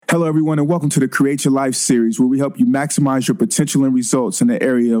Hello, everyone, and welcome to the Create Your Life series, where we help you maximize your potential and results in the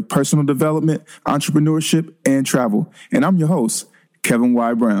area of personal development, entrepreneurship, and travel. And I'm your host, Kevin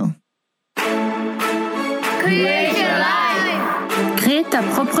Y. Brown. Create your life. Crée ta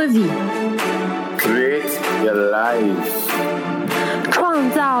propre vie. Create your life.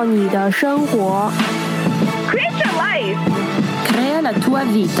 创造你的生活。 Create your life. Crea la tua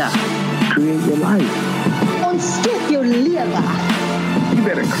vita. Create your life. Ontsteek jou lewe. You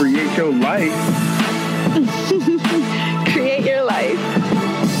better create your life. Create your life.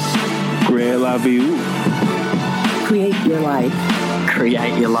 Create la vie. Create your life.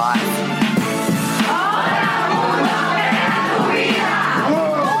 Create your life.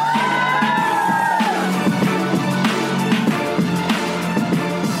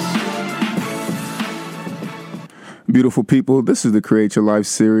 Beautiful people, this is the Create Your Life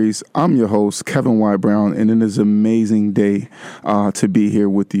series. I'm your host, Kevin Y. Brown, and it is an amazing day to be here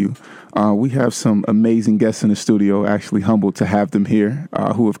with you. We have some amazing guests in the studio, actually humbled to have them here,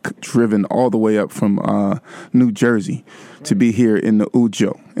 who have driven all the way up from New Jersey to be here in the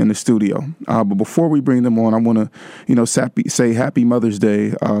Ujo, in the studio. But before we bring them on, I want to, say Happy Mother's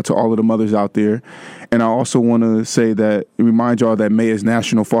Day to all of the mothers out there. And I also want to say that, remind y'all that May is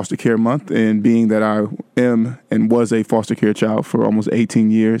National Foster Care Month, and being that I am and was a foster care child for almost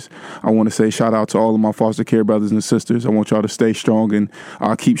 18 years, I want to say shout out to all of my foster care brothers and sisters. I want y'all to stay strong and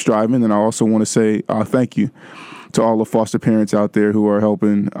keep striving. And I also want to say thank you to all the foster parents out there who are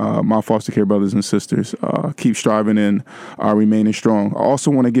helping my foster care brothers and sisters keep striving and remaining strong. I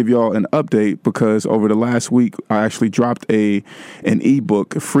also want to give y'all an update because over the last week, I actually dropped an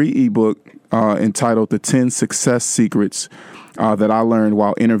ebook, a free ebook entitled The 10 Success Secrets that I learned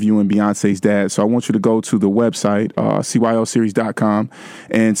while interviewing Beyonce's dad. So I want you to go to the website, cylseries.com,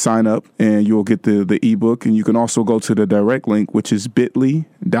 and sign up, and you'll get the ebook. And you can also go to the direct link, which is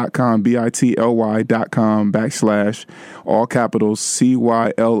bit.ly.com, bit.ly.com / all capitals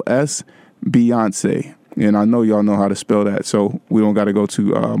CYLS Beyonce. And I know y'all know how to spell that, so we don't got to go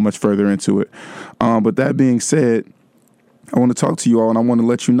too much further into it. But that being said, I want to talk to you all, and I want to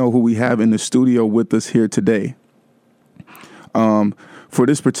let you know who we have in the studio with us here today. For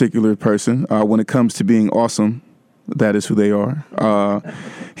this particular person, when it comes to being awesome, that is who they are.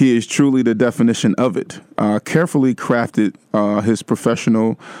 He is truly the definition of it. Carefully crafted his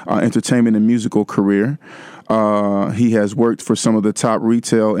professional entertainment and musical career. He has worked for some of the top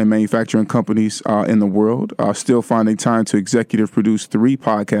retail and manufacturing companies in the world, still finding time to executive produce 3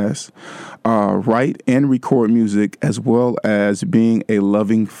 podcasts, write and record music, as well as being a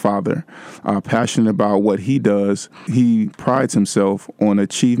loving father. Passionate about what he does, he prides himself on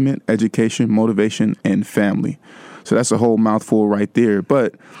achievement, education, motivation, and family. So that's a whole mouthful right there.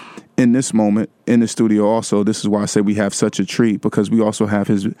 But in this moment, in the studio also, this is why I say we have such a treat, because we also have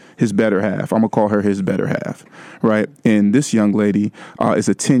his better half. I'm going to call her his better half, right? And this young lady is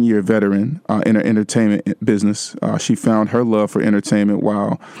a 10-year veteran in her entertainment business. She found her love for entertainment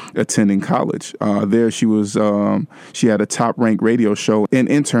while attending college. There she was, she had a top-ranked radio show and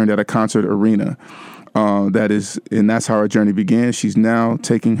interned at a concert arena. That's how her journey began. She's now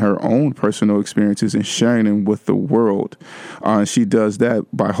taking her own personal experiences and sharing them with the world. She does that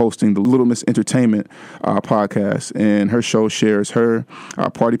by hosting the Little Miss Entertainment podcast, and her show shares her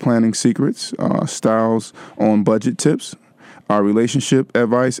party planning secrets, styles on budget tips, relationship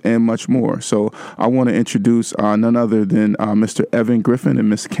advice, and much more. So I want to introduce none other than Mr. Evan Griffin and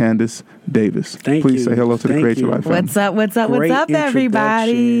Miss Candace Davis. Please say hello to the Create Your Life family. What's up,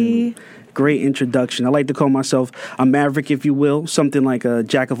 everybody? Great introduction. I like to call myself a maverick, if you will, something like a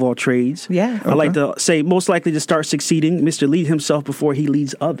jack of all trades. Yeah. I like to say most likely to start succeeding, Mr. Lead himself before he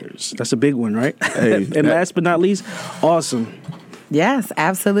leads others. That's a big one, right? Hey, and last but not least, awesome. Yes,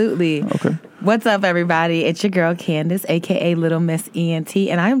 absolutely. Okay. What's up, everybody? It's your girl, Candace, a.k.a. Little Miss ENT,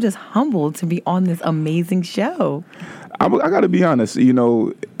 and I am just humbled to be on this amazing show. I got to be honest,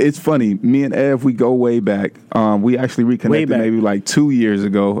 it's funny. Me and Ev, we go way back. We actually reconnected maybe like 2 years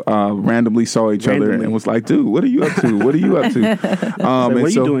ago, randomly saw each other and was like, dude, what are you up to? What are you up to? What are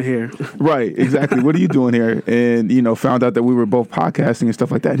you doing here? Right, exactly. What are you doing here? And, found out that we were both podcasting and stuff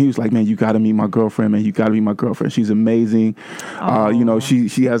like that. And he was like, man, you got to meet my girlfriend, man. You got to meet my girlfriend. She's amazing.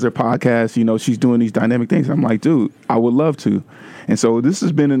 She has her podcast. She's doing these dynamic things. I'm like, dude, I would love to. And so this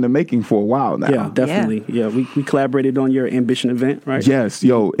has been in the making for a while now. Yeah, definitely. Yeah, we collaborated on your Ambition event, right? Yes,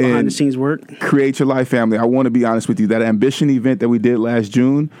 behind the scenes work. Create Your Life family. I want to be honest with you. That Ambition event that we did last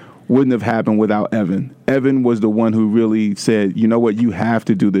June wouldn't have happened without Evan. Evan was the one who really said, you know what, you have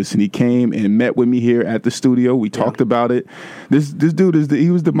to do this. And he came and met with me here at the studio. We talked about it. This dude he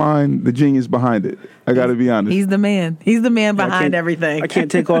was the mind, the genius behind it. I got to be honest. He's the man. He's the man behind everything. I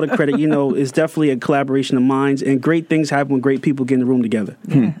can't take all the credit. It's definitely a collaboration of minds, and great things happen when great people get in the room together.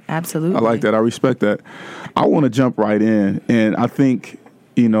 Yeah, absolutely. I like that. I respect that. I want to jump right in. And I think,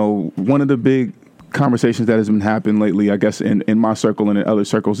 one of the big conversations that has been happening lately, I guess, in my circle and in other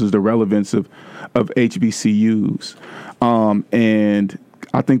circles, is the relevance of HBCUs. And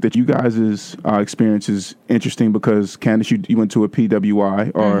I think that you guys' experience is interesting because, Candace, you went to a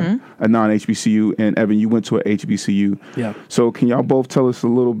PWI or a non-HBCU, and Evan, you went to a HBCU. Yeah. So can y'all both tell us a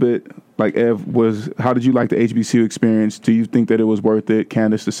little bit, like Ev, how did you like the HBCU experience? Do you think that it was worth it?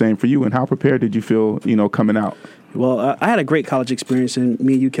 Candace, the same for you. And how prepared did you feel, coming out? Well, I had a great college experience, and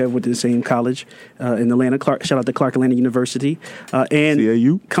me and you, Kev, went to the same college in Atlanta. Shout out to Clark Atlanta University. And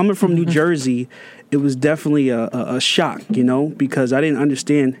CAU? Coming from New Jersey, it was definitely a shock, because I didn't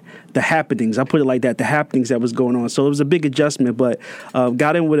understand the happenings. I put it like that, the happenings that was going on. So it was a big adjustment, but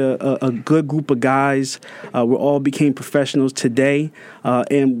got in with a good group of guys. We all became professionals today.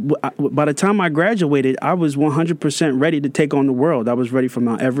 And by the time I graduated, I was 100% ready to take on the world. I was ready for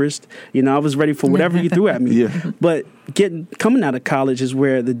Mount Everest. I was ready for whatever you threw at me. Yeah. But coming out of college is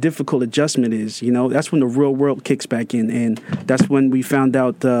where the difficult adjustment is. That's when the real world kicks back in. And that's when we found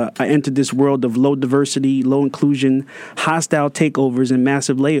out I entered this world of low diversity, low inclusion, hostile takeovers, and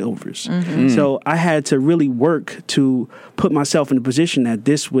massive layovers. So I had to really work to put myself in a position that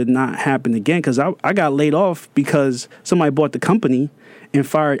this would not happen again, because I got laid off because somebody bought the company and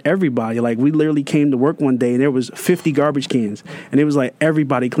fired everybody. Like, we literally came to work one day and there was 50 garbage cans, and it was like,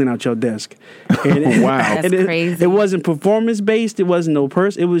 everybody clean out your desk. And wow. That's crazy. It wasn't performance based. It wasn't no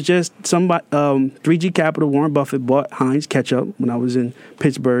person. It was just somebody. 3G Capital, Warren Buffett bought Heinz ketchup when I was in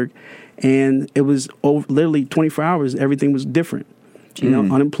Pittsburgh, and it was literally 24 hours. Everything was different.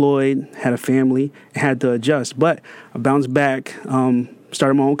 Unemployed, had a family, had to adjust. But I bounced back,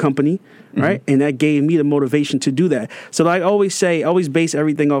 started my own company, right? And that gave me the motivation to do that. So like I always say, always base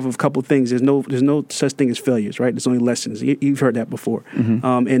everything off of a couple of things. There's no such thing as failures, right? There's only lessons. You've heard that before.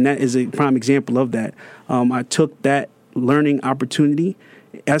 And that is a prime example of that. I took that learning opportunity,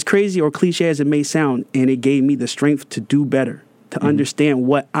 as crazy or cliche as it may sound, and it gave me the strength to do better, to understand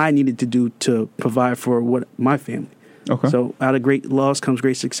what I needed to do to provide for my family. Okay. So out of great loss comes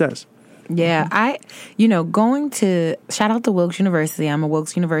great success. Yeah, going to, shout out to Wilkes University. I'm a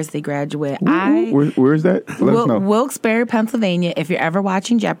Wilkes University graduate. Where is that? Let us know. Wilkes-Barre, Pennsylvania. If you're ever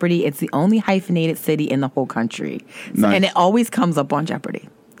watching Jeopardy, it's the only hyphenated city in the whole country. Nice. And it always comes up on Jeopardy.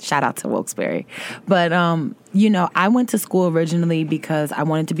 Shout out to Wilkes-Barre. But, I went to school originally because I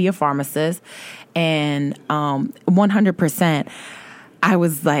wanted to be a pharmacist. And 100%, I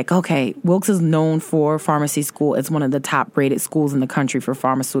was like, okay, Wilkes is known for pharmacy school. It's one of the top rated schools in the country for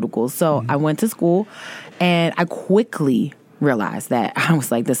pharmaceuticals. So I went to school, and I quickly realized that I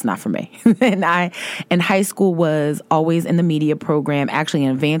was like, this is not for me. And I, in high school, was always in the media program, actually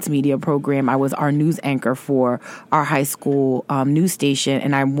an advanced media program. I was our news anchor for our high school news station.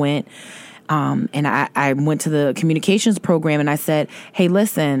 And I went I went to the communications program, and I said, hey,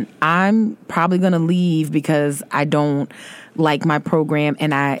 listen, I'm probably going to leave because I don't like my program.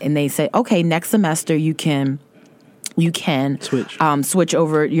 And they said, okay, next semester you can switch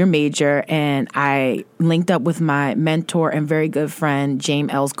over your major. And I linked up with my mentor and very good friend,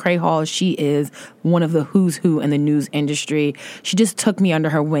 James Els Crayhall. She is one of the who's who in the news industry. She just took me under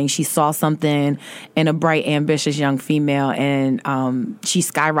her wing. She saw something in a bright, ambitious young female, and she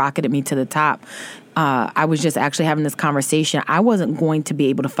skyrocketed me to the top. I was just actually having this conversation. I wasn't going to be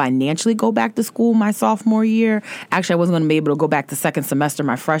able to financially go back to school my sophomore year. Actually, I wasn't going to be able to go back the second semester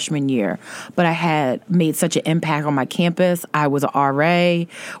my freshman year. But I had made such an impact on my campus. I was an RA.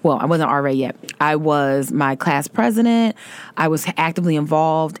 Well, I wasn't RA yet. I was my class president. I was actively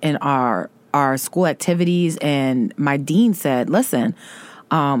involved in our school activities. And my dean said, listen,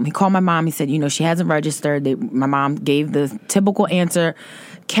 he called my mom. He said, she hasn't registered. My mom gave the typical answer,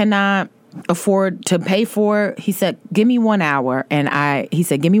 cannot afford to pay for it. He said, give me 1 hour. And he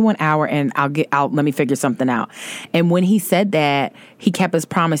said, give me 1 hour and let me figure something out. And when he said that, he kept his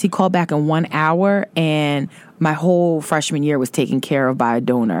promise. He called back in 1 hour, and my whole freshman year was taken care of by a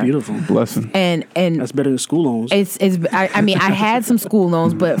donor. Beautiful. Blessing. And that's better than school loans. I had some school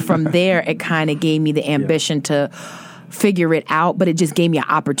loans, but from there, it kind of gave me the ambition to figure it out, but it just gave me an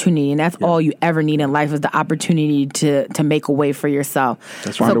opportunity, and that's all you ever need in life is the opportunity to make a way for yourself.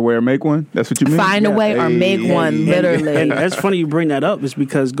 Find a way or make one? That's what you mean? Find a way or make one, literally. And that's funny you bring that up, is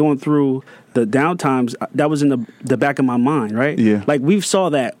because going through the downtimes, that was in the back of my mind, right? Yeah. Like we saw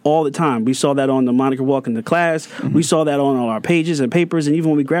that all the time. We saw that on the Monica walking to class. Mm-hmm. We saw that on all our pages and papers, and even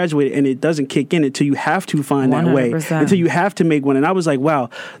when we graduated, and it doesn't kick in until you have to find that way, 100%. until you have to make one. And I was like, wow,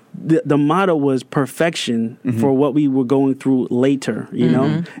 the motto was perfection for what we were going through later, you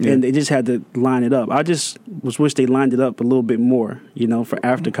know? Yeah. And they just had to line it up. I just wish they lined it up a little bit more, you know, for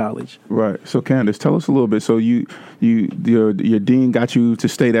after college. Right. So, Candace, tell us a little bit. So, your dean got you to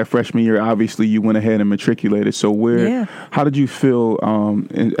stay that freshman year. Obviously, you went ahead and matriculated. So, how did you feel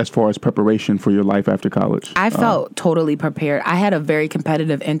as far as preparation for your life after college? I felt totally prepared. I had a very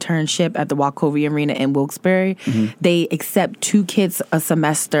competitive internship at the Wachovia Arena in Wilkes-Barre. They accept 2 kids a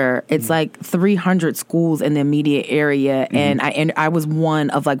semester. It's like 300 schools in the immediate area, and I was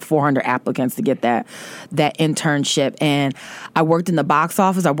one of like 400 applicants to get that internship. And I worked in the box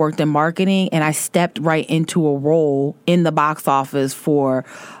office. I worked in marketing, and I stepped right into a role in the box office for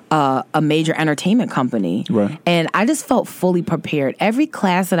a major entertainment company. Right. And I just felt fully prepared. Every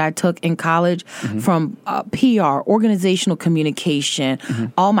class that I took in college, from PR, organizational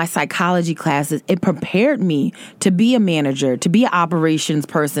communication, all my psychology classes, it prepared me to be a manager, to be an operations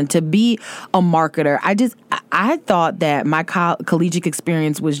person, to be a marketer. I thought that my collegiate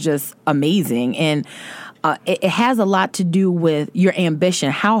experience was just amazing. And it has a lot to do with your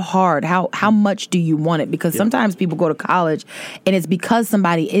ambition. How hard, how much do you want it? Because sometimes people go to college and it's because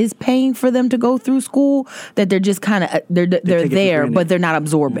somebody is paying for them to go through school that they're just kind of, they're there, but they're not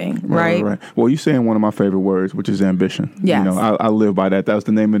absorbing, right? Right. Well, you're saying one of my favorite words, which is ambition. Yes. You know, I live by that. That was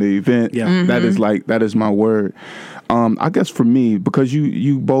the name of the event. Yeah. That is my word. I guess for me, because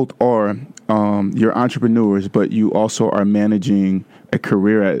you both are, you're entrepreneurs, but you also are managing a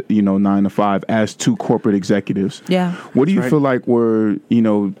career at 9 to 5 as 2 corporate executives. Yeah. What do you feel like were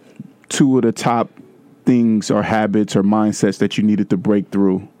 2 of the top things or habits or mindsets that you needed to break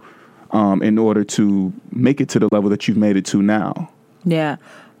through in order to make it to the level that you've made it to now? Yeah.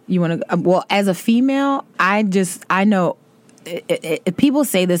 You want to? Well, as a female, I know. People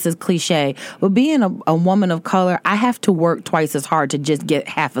say this is cliche, but being a woman of color, I have to work twice as hard to just get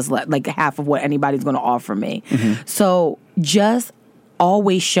half of what anybody's going to offer me. So just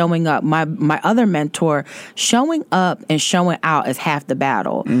always showing up. My other mentor, showing up and showing out is half the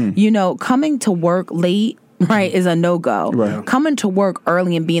battle. Coming to work late, right, is a no-go. Right. Coming to work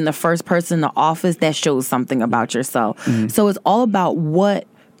early and being the first person in the office, that shows something about yourself. So it's all about what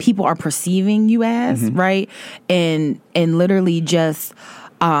people are perceiving you as, right? And literally just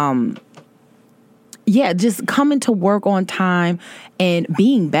just coming to work on time and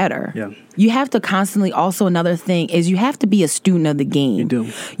being better. Yeah. You have to constantly, also another thing is you have to be a student of the game. You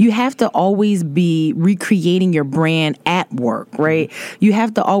do. You have to always be recreating your brand at work, right? You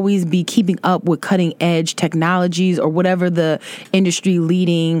have to always be keeping up with cutting edge technologies or whatever the industry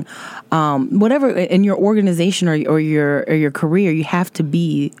leading, whatever in your organization or your career, you have to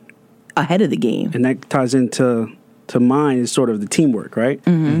be ahead of the game. And that ties into mine is sort of the teamwork, right?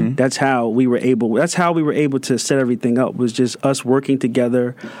 That's how we were able to set everything up, was just us working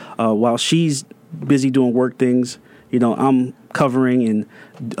together while she's busy doing work things. I'm covering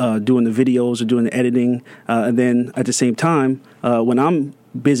and doing the videos or doing the editing. And then at the same time, when I'm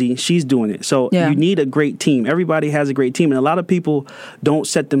busy, she's doing it. So you need a great team. Everybody has a great team. And a lot of people don't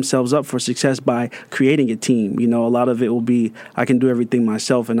set themselves up for success by creating a team. A lot of it will be, I can do everything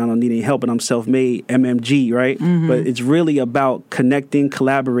myself and I don't need any help and I'm self-made, MMG, right? But it's really about connecting,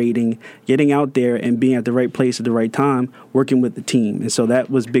 collaborating, getting out there and being at the right place at the right time, working with the team. And so that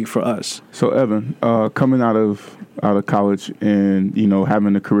was big for us. So Evan, coming out of college and,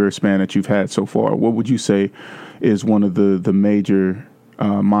 having the career span that you've had so far, what would you say is one of the major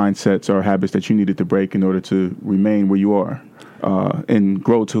mindsets or habits that you needed to break in order to remain where you are and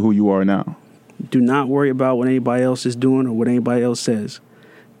grow to who you are now? Do not worry about what anybody else is doing or what anybody else says.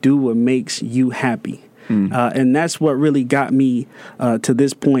 Do what makes you happy. And that's what really got me to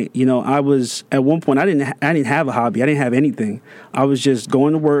this point. I was at one point I didn't have a hobby. I didn't have anything. I was just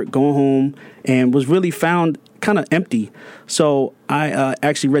going to work, going home, and was really found kind of empty. So I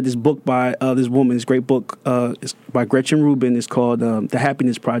actually read this book by this woman. This great book. It's by Gretchen Rubin. It's called The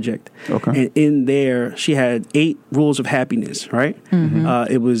Happiness Project. Okay. And in there, she had 8 rules of happiness. Right.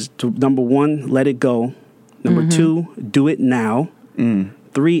 It was number 1, let it go. Number 2, do it now.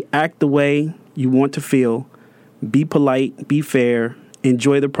 3, act the way you want to feel. Be polite, be fair,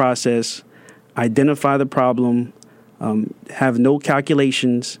 enjoy the process, identify the problem, have no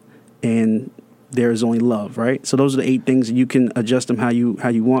calculations, and there is only love, right? So those are the 8 things, and you can adjust them how you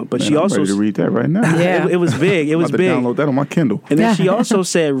want. But Man, she I'm also ready to read that right now. Yeah. it was big. It was I'm about big. to download that on my Kindle. And then she also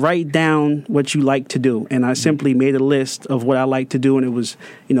said, write down what you like to do. And I simply made a list of what I like to do, and it was,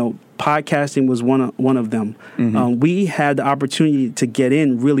 podcasting was one of them. We had the opportunity to get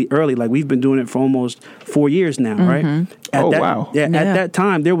in really early. Like, we've been doing it for almost 4 years now, right? Wow. Yeah, at that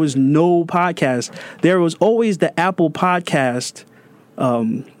time, there was no podcast. There was always the Apple Podcast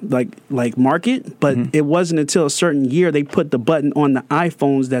like market, but it wasn't until a certain year they put the button on the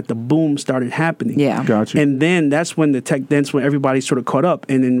iPhones that the boom started happening. Yeah. Gotcha. And then that's when that's when everybody sort of caught up,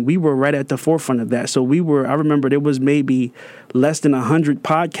 and then we were right at the forefront of that. So I remember there was maybe less than 100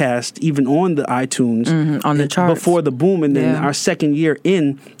 podcasts even on the iTunes on the charts before the boom, and then Yeah. our second year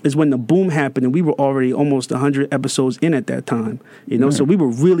in is when the boom happened, and we were already almost 100 episodes in at that time. So we were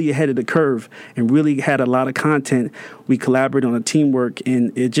really ahead of the curve and really had a lot of content. We collaborated on a teamwork,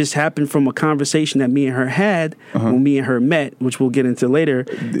 and it just happened from a conversation that me and her had when me and her met, which we'll get into later.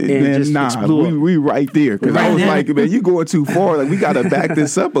 And we right there, because I was like, man, you going too far. Like, we got to back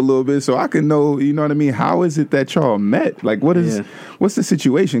this up a little bit so I can know, you know what I mean? How is it that y'all met? Like, what's the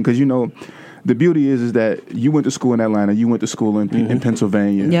situation? Because, the beauty is that you went to school in Atlanta, you went to school in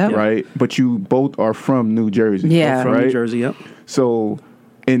Pennsylvania, Yep. right? But you both are from New Jersey. Yeah. from right? New Jersey, yep. So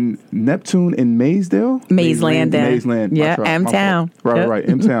in Neptune in Maysdale? Maysland. Maysland. Yeah, My M-Town. fault. Right, Yep. right.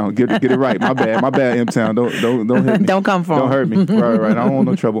 M-Town. Get it right. My bad, M-Town. Don't hit me. Don't come for Don't him. hurt me. Right. I don't want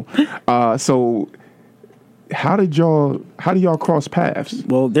no trouble. So how do y'all cross paths?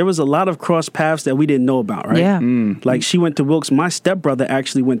 Well, there was a lot of cross paths that we didn't know about, right? Yeah. Like, she went to Wilkes. My stepbrother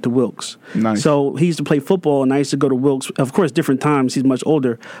actually went to Wilkes. Nice. So he used to play football, and I used to go to Wilkes. Of course, different times. He's much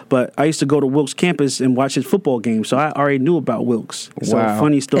older. But I used to go to Wilkes campus and watch his football games. So I already knew about Wilkes. So Wow.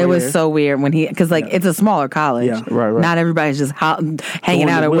 funny story It was there. so weird when because it's a smaller college. Yeah. Right. Not everybody's just hanging Going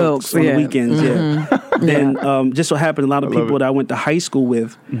out to at Wilkes on yeah. the weekends. Yeah. Then just so happened, a lot of love people it. that I went to high school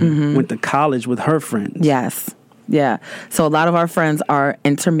with went to college with her friends. Yes. Yeah. So a lot of our friends are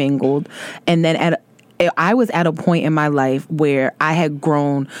intermingled. And then I was at a point in my life where I had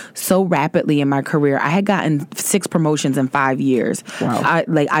grown so rapidly in my career. I had gotten 6 promotions in 5 years. Wow.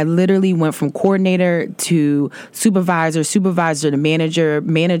 I literally went from coordinator to supervisor to manager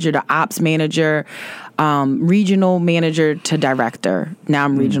to ops manager, regional manager to director. Now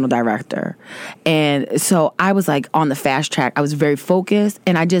I'm regional director. And so I was like on the fast track. I was very focused,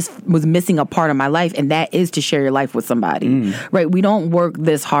 and I just was missing a part of my life, and that is to share your life with somebody. Right? We don't work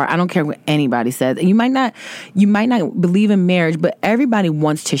this hard. I don't care what anybody says. And you might not believe in marriage, but everybody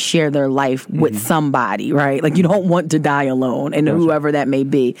wants to share their life with somebody, right? Like, you don't want to die alone, and whoever that may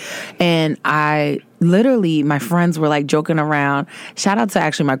be. And literally, my friends were like joking around. Shout out to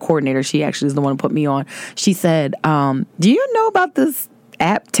actually my coordinator. She actually is the one who put me on. She said, do you know about this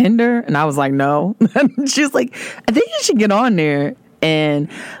app Tinder? And I was like, no. She was like, I think you should get on there. And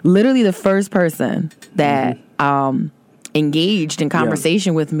literally the first person that engaged in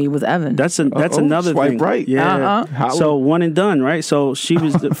conversation with me was Evan. That's another swipe thing. right. Yeah. So one and done, right? So she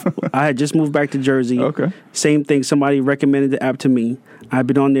was. I had just moved back to Jersey. Okay. Same thing. Somebody recommended the app to me. I've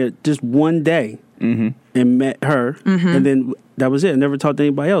been on there just one day and met her, and then that was it. I never talked to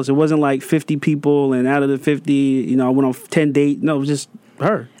anybody else. It wasn't like 50 people, and out of the 50, I went on 10 dates. No, it was just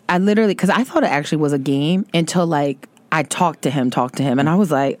her. I literally, because I thought it actually was a game until like I talked to him, and I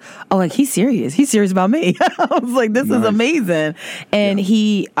was like, oh, like he's serious about me. I was like, this is amazing. And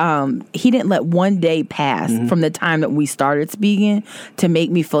he didn't let one day pass from the time that we started speaking to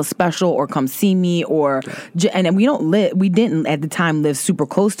make me feel special or come see me and we didn't at the time live super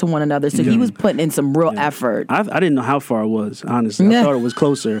close to one another. So he was putting in some real effort. I didn't know how far it was, honestly. I thought it was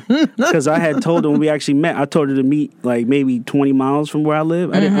closer because I had told her when we actually met, I told her to meet like maybe 20 miles from where I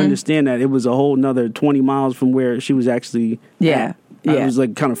live. I didn't understand that it was a whole nother 20 miles from where she was actually Yeah. It was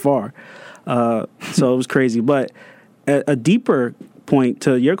like kind of far. So it was crazy. But a deeper point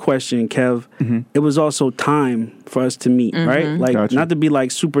to your question, Kev, it was also time for us to meet, right? Like, Gotcha. not to be like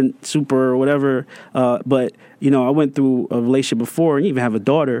super or whatever, but I went through a relationship before and even have a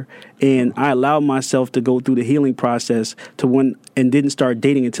daughter, and I allowed myself to go through the healing process and didn't start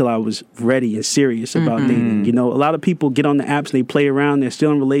dating until I was ready and serious about dating. A lot of people get on the apps and they play around, they're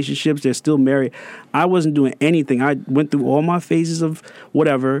still in relationships, they're still married. I wasn't doing anything. I went through all my phases of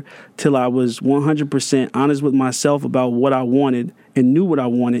whatever till I was 100% honest with myself about what I wanted and knew what I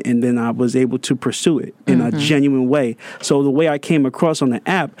wanted, and then I was able to pursue it in a genuine way. So the way I came across on the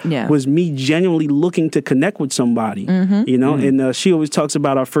app was me genuinely looking to connect with somebody, you know. And she always talks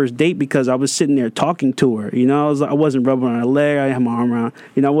about our first date because I was sitting there talking to her, you know. I wasn't rubbing on her leg, I had my arm around,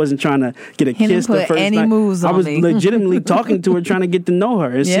 you know. I wasn't trying to get a kiss the first any night. moves I was on me. legitimately talking to her, trying to get to know her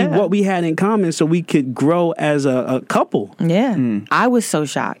and see what we had in common, so we could grow as a couple. Yeah. I was so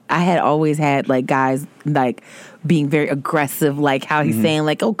shocked. I had always had like guys like being very aggressive, like how he's saying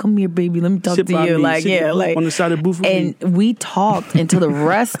like, "Oh, come here, baby, let me talk Sit to by you." me, Like, sit yeah, like on the side of the booth with and me. we talked until the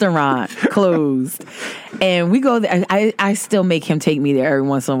restaurant closed, and we go there. I still make him take me there every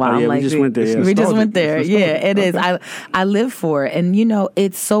once in a while. Oh, yeah, I'm we like, just went there, yeah. We just Nostalgic. went there. It's Yeah, nostalgic. it is. I live for it, and you know,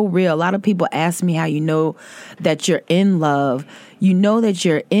 it's so real. A lot of people ask me how you know that you're in love. You know that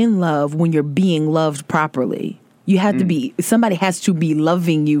you're in love when you're being loved properly. You have to be, somebody has to be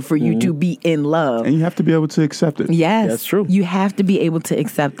loving you for you to be in love. And you have to be able to accept it. Yes. That's true. You have to be able to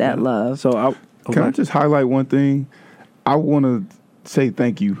accept that love. So Can I just highlight one thing? I want to say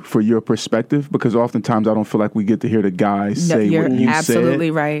thank you for your perspective, because oftentimes I don't feel like we get to hear the guys No, say you're what you absolutely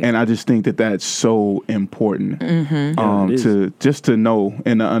said. right. And I just think that that's so important it is. to just to know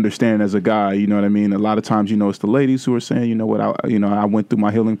and to understand as a guy. You know what I mean? A lot of times, you know, it's the ladies who are saying, you know what, I went through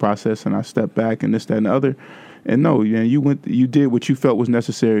my healing process and I stepped back and this, that, and the other. And no, you did what you felt was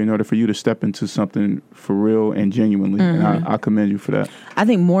necessary in order for you to step into something for real and genuinely. And I commend you for that. I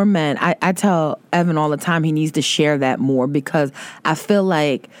think more men, I tell Evan all the time he needs to share that more, because I feel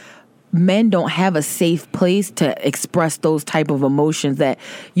like men don't have a safe place to express those type of emotions. That,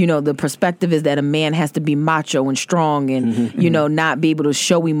 you know, the perspective is that a man has to be macho and strong and, you know, not be able to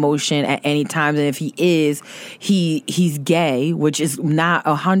show emotion at any time. And if he is, he's gay, which is not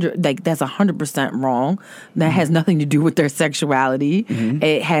 100, like that's 100% wrong. That has nothing to do with their sexuality.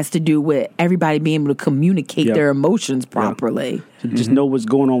 It has to do with everybody being able to communicate their emotions properly. to just know what's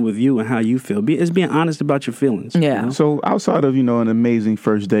going on with you and how you feel. It's being honest about your feelings. Yeah. You know? So outside of, you know, an amazing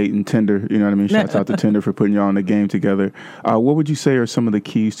first date and Tinder, you know what I mean? Shouts out to Tinder for putting y'all on the game together. What would you say are some of the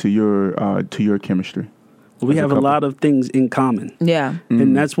keys to your chemistry? We as a have a couple? lot of things in common. Yeah.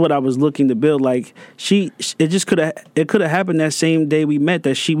 And that's what I was looking to build. Like it could have happened that same day we met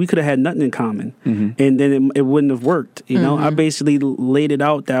that we could have had nothing in common, and then it wouldn't have worked. You know, I basically laid it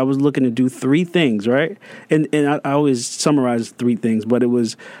out that I was looking to do 3 things, right? And I always summarize 3 things, but it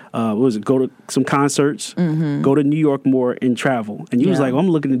was go to some concerts, go to New York more, and travel. And you was Yeah. like, well, I'm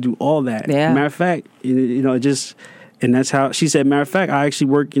looking to do all that. Yeah. Matter of fact, you know, it just. And that's how she said, matter of fact, I actually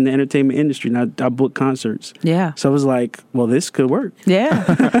work in the entertainment industry and I book concerts. Yeah. So I was like, well, this could work.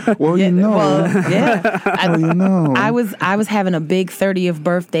 Yeah. Well, you know. Yeah. You know. I was having a big 30th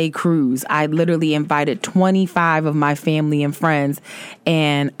birthday cruise. I literally invited 25 of my family and friends,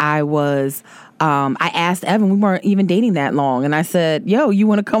 and I asked Evan, we weren't even dating that long, and I said, yo, you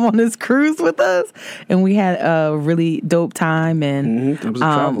want to come on this cruise with us? And we had a really dope time, and That was a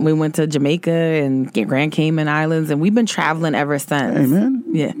travel. we went to Jamaica and Grand Cayman Islands, and we've been traveling ever since. Hey, man.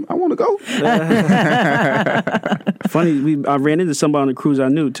 Yeah. I want to go. Funny, I ran into somebody on the cruise I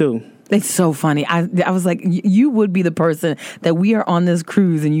knew too. It's so funny. I was like, you would be the person that we are on this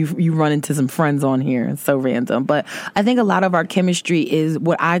cruise and you run into some friends on here. It's so random. But I think a lot of our chemistry is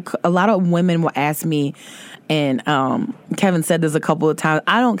a lot of women will ask me, and Kevin said this a couple of times,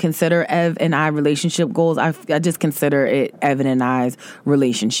 I don't consider Ev and I relationship goals. I just consider it Evan and I's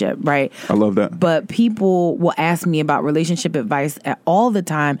relationship, right? I love that. But people will ask me about relationship advice all the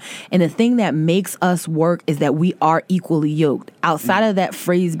time. And the thing that makes us work is that we are equally yoked. Outside of that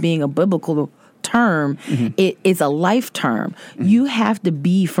phrase being a biblical term, it is a life term. You have to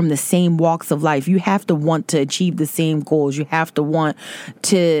be from the same walks of life. You have to want to achieve the same goals. You have to want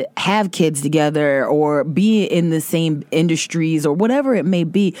to have kids together or be in the same industries or whatever it may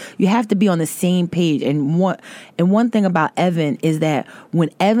be. You have to be on the same page. And one thing about Evan is that when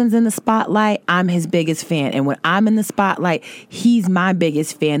Evan's in the spotlight, I'm his biggest fan. And when I'm in the spotlight, he's my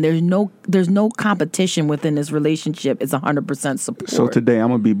biggest fan. There's no competition within this relationship. It's 100% support. So today I'm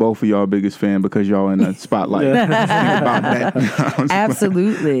gonna be both of y'all biggest fan because y'all in the spotlight. Think about that.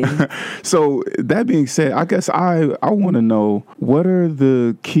 Absolutely. So that being said, I guess I want to know, what are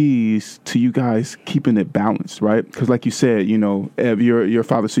the keys to you guys keeping it balanced, right? Because like you said, you know, Ev, your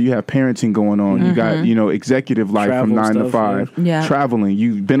father, so you have parenting going on. You got, you know, executive life Travel from 9 to stuff, 5, yeah. traveling.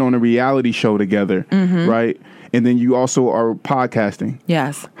 You've been on a reality show together, right? and then you also are podcasting.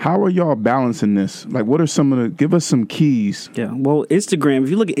 Yes. How are y'all balancing this? Like, what are some of the? Give us some keys. Yeah, well, Instagram, if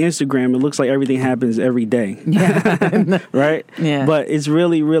you look at Instagram, it looks like everything happens every day. Yeah. Right? Yeah. But it's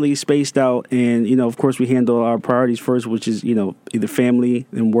really, really spaced out. And, of course, we handle our priorities first, which is, either family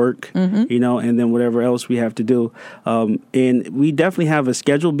and work, and then whatever else we have to do. And we definitely have a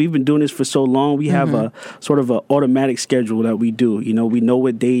schedule. We've been doing this for so long. We have a sort of an automatic schedule that we do. We know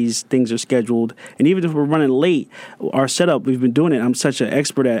what days things are scheduled. And even if we're running late, our setup, we've been doing it. I'm such an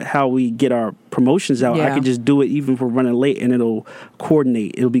expert at how we get our promotions out. Yeah. I can just do it even if we're running late, and it'll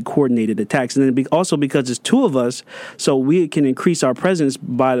coordinate. It'll be coordinated attacks. And then also because it's two of us, so we can increase our presence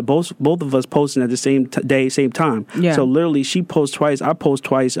by both of us posting at the same day, same time. Yeah. So literally, she posts twice, I post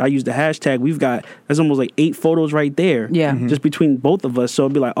twice. I use the hashtag. There's almost like 8 photos right there. Yeah. Just between both of us. So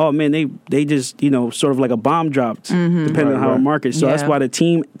it'd be like, oh man, they just sort of like a bomb dropped, depending on how it markets. So that's why the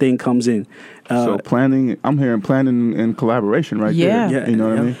team thing comes in. So planning, I'm hearing planning and collaboration right there. Yeah. You know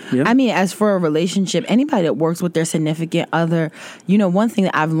what I mean? Yeah. I mean, as for a relationship, anybody that works with their significant other, one thing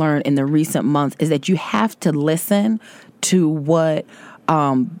that I've learned in the recent months is that you have to listen to what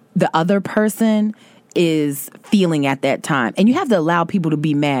the other person is feeling at that time. And you have to allow people to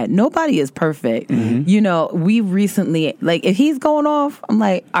be mad. Nobody is perfect. We recently, like, if he's going off, I'm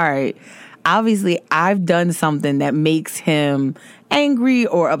like, all right, obviously I've done something that makes him angry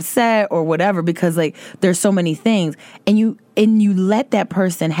or upset or whatever, because like there's so many things, and you let that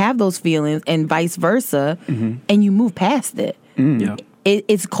person have those feelings and vice versa, and you move past it. Yeah.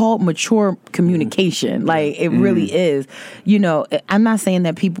 It's called mature communication. Like, it really is. I'm not saying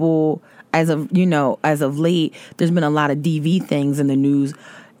that people, as of late, there's been a lot of DV things in the news.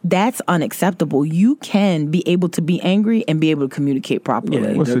 That's unacceptable. You can be able to be angry and be able to communicate properly.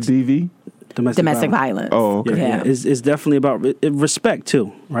 Yeah, What's the DV? Domestic violence. Oh, okay. Yeah. It's definitely about respect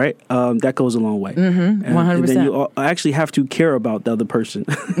too, right? That goes a long way. 100%. And then you actually have to care about the other person.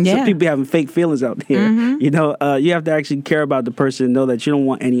 Yeah. Some people having fake feelings out there. You have to actually care about the person and know that you don't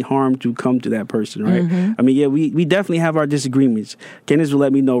want any harm to come to that person, right? I mean, yeah, we definitely have our disagreements. Candace will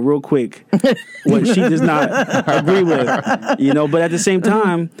let me know real quick what she does not agree with, but at the same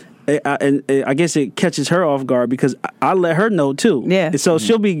time, I guess it catches her off guard because I let her know too. Yeah. And so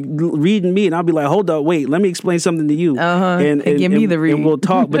she'll be reading me, and I'll be like, "Hold up, wait, let me explain something to you." And give me the read. And we'll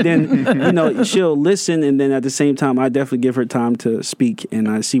talk. But then she'll listen, and then at the same time, I definitely give her time to speak, and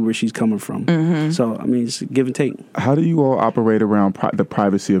I see where she's coming from. So I mean, it's give and take. How do you all operate around the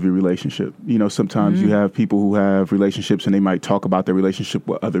privacy of your relationship? Sometimes you have people who have relationships, and they might talk about their relationship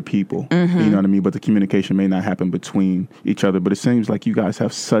with other people. You know what I mean? But the communication may not happen between each other. But it seems like you guys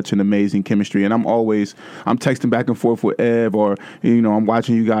have such an amazing chemistry, and I'm texting back and forth with Ev, or I'm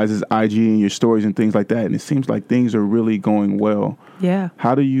watching you guys' IG and your stories and things like that, and it seems like things are really going well. Yeah.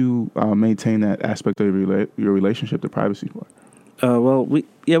 How do you maintain that aspect of your relationship, the privacy part?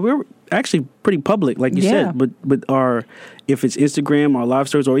 We're actually pretty public, like you said, but if it's Instagram, our live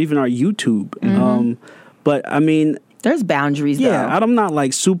stories, or even our YouTube. But I mean, there's boundaries. Yeah, though. I'm not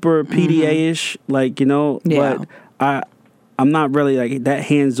like super PDA-ish, but I'm not really like that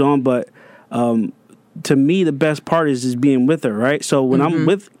hands-on, but to me, the best part is being with her, right? So when I'm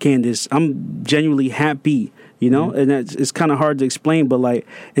with Candace, I'm genuinely happy, and it's kind of hard to explain, but like,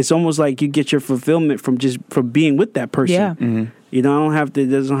 it's almost like you get your fulfillment from being with that person. Yeah. It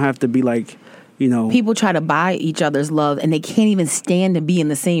doesn't have to be like, people try to buy each other's love, and they can't even stand to be in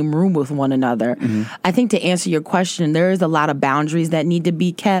the same room with one another. I think to answer your question, there is a lot of boundaries that need to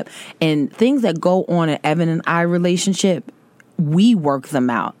be kept, and things that go on in Evan and I relationship, we work them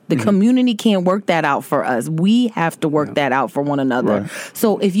out. The community can't work that out for us. We have to work that out for one another. Right.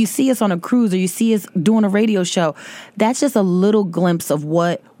 So if you see us on a cruise or you see us doing a radio show, that's just a little glimpse of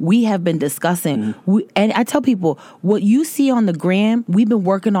what we have been discussing. And I tell people, what you see on the gram, we've been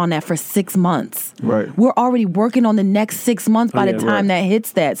working on that for 6 months. Right. We're already working on the next 6 months by the time that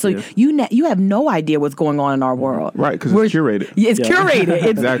hits that. So you have no idea what's going on in our world. Right, because it's curated. It's curated.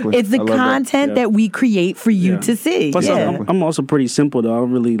 Exactly. It's the content that we create for you to see. Plus, I'm also pretty simple, though. I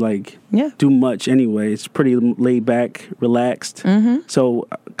don't really do much anyway. It's pretty laid back, relaxed. So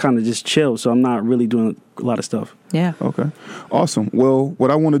kind of just chill. So I'm not really doing a lot of stuff. Yeah. Okay. Awesome. Well, what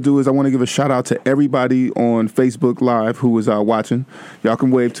I want to do is I want to give a shout out to everybody on Facebook Live who is watching. Y'all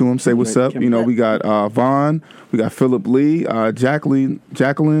can wave to them, say what's up. We got Vaughn, we got Philip Lee, Jacqueline,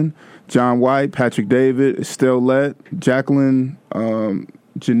 John White, Patrick David, Estelle Lett, Jacqueline,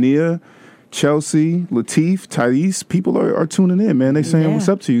 Jania, Chelsea, Latif, Thais, people are tuning in, man. They saying what's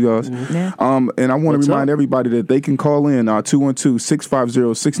up to you guys. Yeah. And I want to remind everybody that they can call in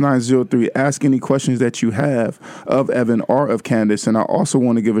 212-650-6903. Ask any questions that you have of Evan or of Candace. And I also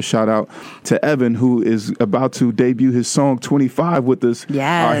want to give a shout out to Evan, who is about to debut his song 25 with us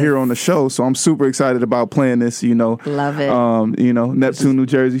here on the show. So I'm super excited about playing this, Love it. Neptune, New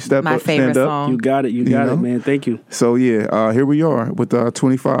Jersey, Step my Up, favorite Stand Up. song. You got it. You got it, man. Thank you. So here we are with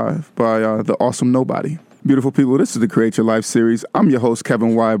 25 by the Awesome Nobody. Beautiful people, this is the Create Your Life series. I'm your host,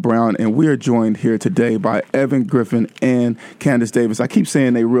 Kevin Y. Brown, and we are joined here today by Evan Griffin and Candace Davis. I keep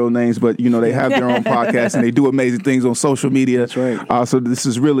saying their real names, but, they have their own podcast, and they do amazing things on social media. That's right. So this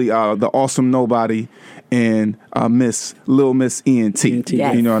is really the Awesome Nobody and Lil Miss ENT.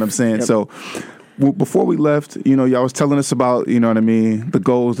 Yes. You know what I'm saying? Yep. So before we left, y'all was telling us about, the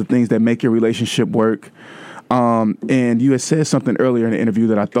goals, the things that make your relationship work. And you had said something earlier in the interview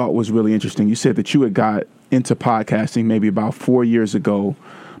that I thought was really interesting. You said that you had got into podcasting maybe about 4 years ago,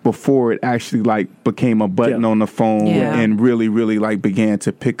 before it actually became a button on the phone and really, really began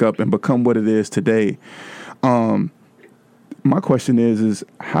to pick up and become what it is today. My question is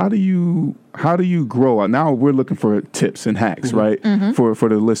how do you grow? Now we're looking for tips and hacks, right? Mm-hmm. For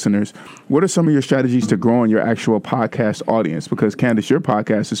the listeners. What are some of your strategies to growing your actual podcast audience? Because Candace, your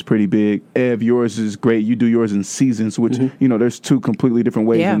podcast is pretty big. Ev, yours is great. You do yours in seasons, which there's two completely different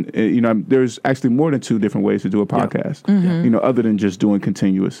ways. Yeah. And there's actually more than two different ways to do a podcast. Yeah. Mm-hmm. Other than just doing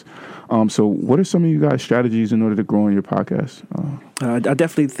continuous. So what are some of you guys' strategies in order to grow in your podcast? I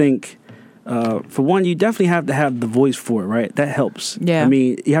definitely think. For one, you definitely have to have the voice for it, right? That helps. Yeah. I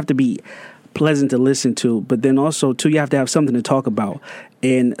mean, you have to be pleasant to listen to, but then also, too, you have to have something to talk about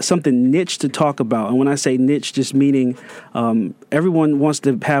and something niche to talk about. And when I say niche, just meaning everyone wants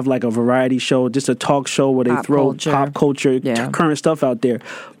to have a variety show, just a talk show where they throw pop culture, current stuff out there.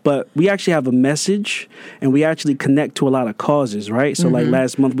 But we actually have a message, and we actually connect to a lot of causes, right? So,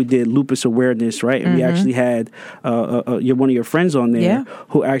 last month we did lupus awareness, right? And we actually had one of your friends on there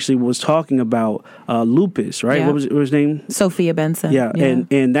who actually was talking about lupus, right? Yeah. What was his name? Sophia Benson. Yeah.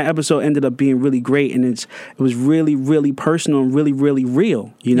 And that episode ended up being really great, and it was really, really personal and really, really real,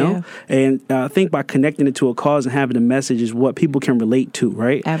 Yeah. And I think by connecting it to a cause and having a message is what people can relate to,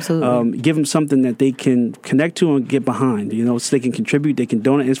 right? Absolutely. Give them something that they can connect to and get behind, so they can contribute, they can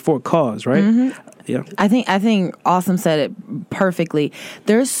donate. It's for a cause, right? Mm-hmm. Yeah. I think Awesome said it perfectly.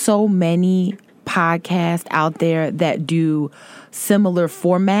 There's so many podcasts out there that do similar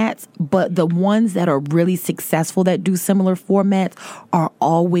formats, but the ones that are really successful that do similar formats are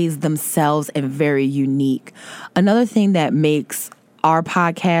always themselves and very unique. Another thing that makes our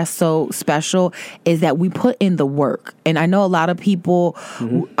podcast so special is that we put in the work. And I know a lot of people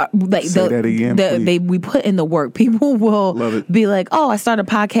Say that again, we put in the work. People will be like, oh, I start a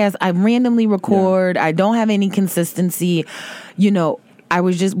podcast, I randomly record, I don't have any consistency. I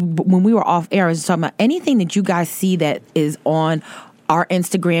was just, when we were off air, I was just talking about anything that you guys see that is on our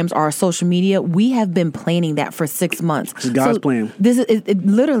Instagrams, our social media, we have been planning that for 6 months. It's God's plan. This is it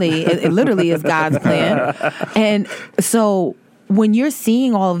literally is God's plan. And so when you're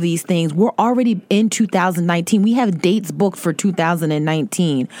seeing all of these things, we're already in 2019. We have dates booked for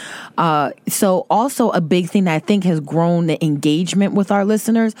 2019. So also a big thing that I think has grown the engagement with our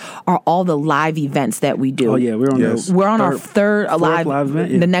listeners are all the live events that we do. Oh yeah, we're on our third live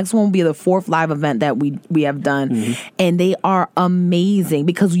event. Yeah. The next one will be the fourth live event that we have done. And they are amazing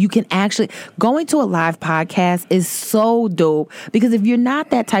because you can actually, going to a live podcast is so dope, because if you're not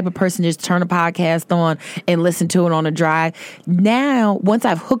that type of person, just turn a podcast on and listen to it on a drive. Now, once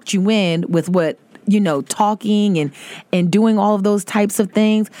I've hooked you in with what, talking and doing all of those types of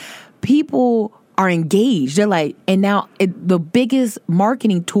things, people are engaged. They're like, and now the biggest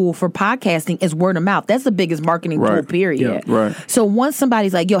marketing tool for podcasting is word of mouth. That's the biggest marketing tool, period. Yeah, right. So once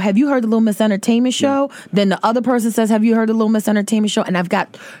somebody's like, yo, have you heard the Little Miss Entertainment Show? Then the other person says, have you heard the Little Miss Entertainment Show? And I've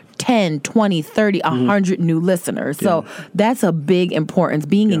got 10, 20, 30, 100 new listeners. So that's a big importance,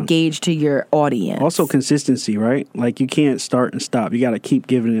 being engaged to your audience. Also consistency, right? You can't start and stop. You got to keep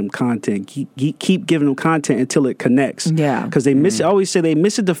giving them content. Keep giving them content until it connects. Yeah. Because they miss it. I always say they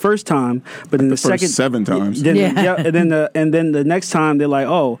miss it the first time, but then the second 7 times. and then the next time they're like,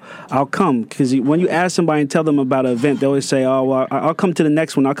 oh, I'll come. Because when you ask somebody and tell them about an event, they always say, oh, well, I'll come to the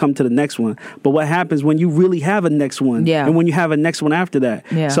next one. I'll come to the next one. But what happens when you really have a next one? Yeah. And when you have a next one after that?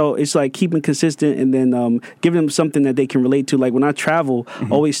 Yeah. So it's like keeping consistent and then giving them something that they can relate to. Like when I travel,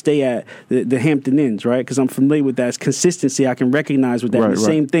 always stay at the Hampton Inns, right? Because I'm familiar with that. It's consistency I can recognize with that. Right,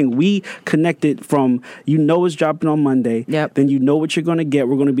 Same thing. We connected from, it's dropping on Monday. Yep. Then you know what you're going to get.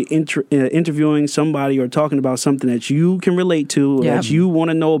 We're going to be interviewing interviewing somebody or talking about something that you can relate to, Yep. that you want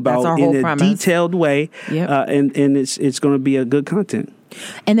to know That's our about in whole a premise. detailed way, Yep. and it's going to be a good content.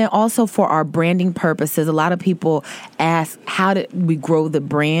 And then also for our branding purposes, a lot of people ask, how did we grow the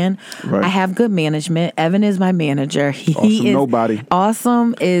brand? Right. I have good management. Evan is my manager. He Awesome is nobody.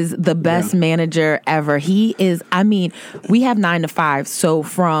 Awesome is the best manager ever. He is, I mean, we have 9 to 5. So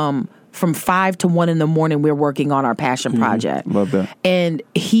from 5 to 1 in the morning, we're working on our passion project. Love that. And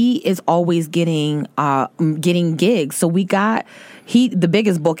he is always getting gigs. So we got the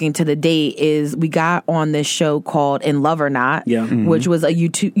biggest booking to the date is we got on this show called In Love or Not, which was a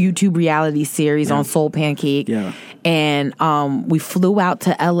YouTube reality series on Soul Pancake. Yeah. And we flew out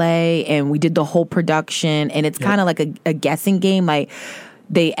to LA and we did the whole production, and it's kind of like a guessing game. Like,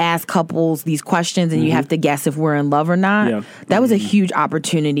 they ask couples these questions and you have to guess if we're in love or not. Yeah. That was a huge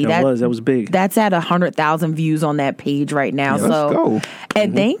opportunity. That was big. That's at 100,000 views on that page right now. Yeah, so let's go.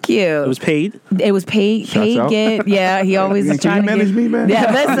 And thank you. It was paid. It was paid out. gig. Yeah, he always Can is trying you to manage get me, man?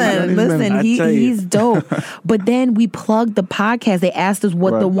 Yeah, Manage listen. me. I tell you. He's dope. But then we plugged the podcast. They asked us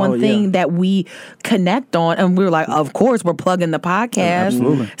what Right. the one Oh, thing yeah. that we connect on, and we were like, of course, we're plugging the podcast.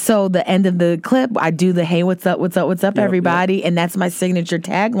 Absolutely. So the end of the clip, I do the "Hey, what's up, everybody," and that's my signature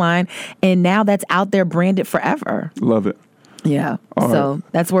tagline. And now that's out there, branded forever. Love it. Yeah. All so right.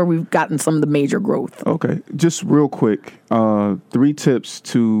 that's where we've gotten some of the major growth. Okay. Just real quick, 3 tips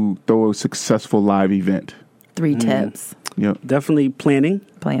to throw a successful live event. 3 tips. Yep. Definitely planning.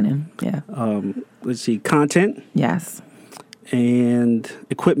 Planning. Yeah. Let's see, content Yes. and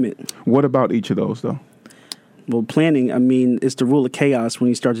equipment. What about each of those, though? Well, planning, I mean, it's the rule of chaos when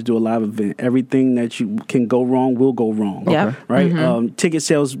you start to do a live event. Everything that you can go wrong will go wrong. Yep. Right? Ticket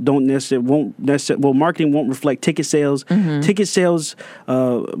sales won't necessarily, well, marketing won't reflect ticket sales. Ticket sales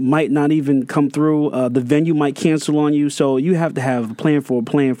might not even come through. The venue might cancel on you. So you have to have a plan for a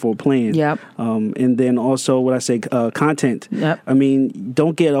plan for a plan. Yep. And then also what I say, content. Yep. I mean,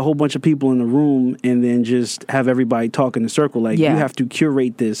 don't get a whole bunch of people in the room and then just have everybody talk in a circle. Like, Yeah. you have to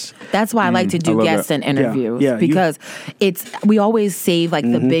curate this. That's why I like to I do love guests that. and interviews Yeah, because we always save like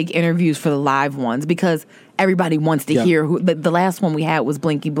the big interviews for the live ones because everybody wants to Yeah. hear who the last one we had was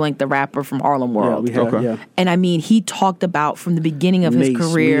Blinky Blink, the rapper from Harlem World. Yeah, we had, Okay. yeah. And I mean, he talked about from the beginning of his Mace,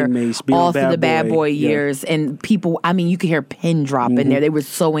 career, me and Mace, being a all through bad the bad boy, boy yeah. years, and people. I mean, you could hear pin drop in there. They were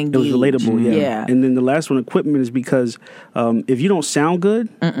so It engaged. was relatable, yeah. Yeah. And then the last one, equipment, is because if you don't sound good,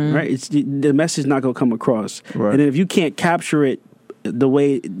 right, the message not gonna come across. Right. And then if you can't capture it the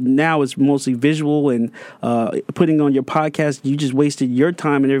way now it's mostly visual and putting on your podcast, you just wasted your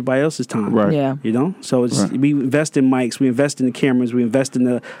time and everybody else's time. Right. Yeah. You know, so it's Right. we invest in mics, we invest in the cameras, we invest in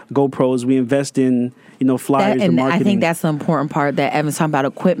the GoPros, we invest in flyers, And the I marketing. think that's the important part that Evan's talking about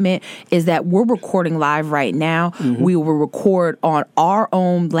equipment is that we're recording live right now. We will record on our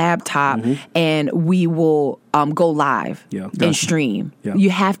own laptop and we will go live Yeah. and stream. Yeah. You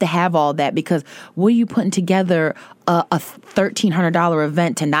have to have all that because what are you putting together a $1,300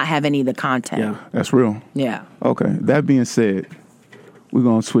 event to not have any of the content? Yeah. That's real. Yeah. Okay. That being said, we're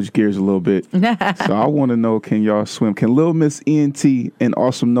going to switch gears a little bit. So I want to know, can y'all swim? Can Lil Miss ENT and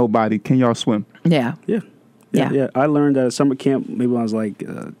Awesome Nobody, can y'all swim? Yeah. Yeah. I learned at a summer camp maybe when I was like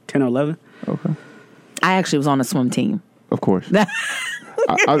 10 or 11. Okay. I actually was on a swim team. Of course.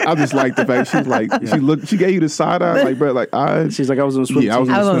 I just like the fact she gave you the side eye, like, bro, like, She's like, I was on a swim yeah, I was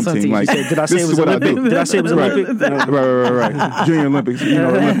team. on the swim team. Like, She said, did I say this it is was what I Olympic? do. Did I say it was Right. Olympic? Right. Junior Olympics,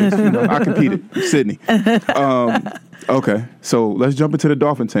 Olympics. I competed. Sydney. Okay, so let's jump into the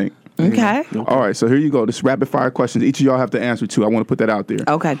dolphin tank. Okay. All right, so here you go. This rapid fire questions. Each of y'all have to answer to. I want to put that out there.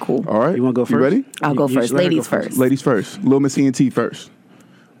 Okay, cool. All right. You want to go first? You ready? I'll go You first. should let her Ladies go first. first. Ladies first. Lil Miss ENT first.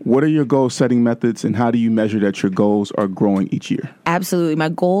 What are your goal setting methods and how do you measure that your goals are growing each year? Absolutely. My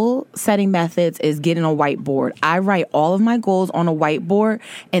goal setting methods is getting a whiteboard. I write all of my goals on a whiteboard,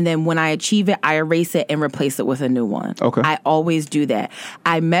 and then when I achieve it, I erase it and replace it with a new one. Okay. I always do that.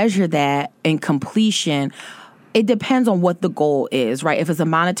 I measure that in completion. It depends on what the goal is, right? If it's a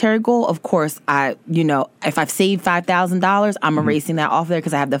monetary goal, of course, if I've saved $5,000, I'm erasing that off there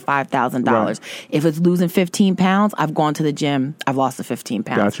because I have the $5,000. Right. If it's losing 15 pounds, I've gone to the gym, I've lost the 15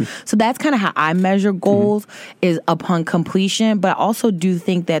 pounds. Got you. So that's kind of how I measure goals is upon completion. But I also do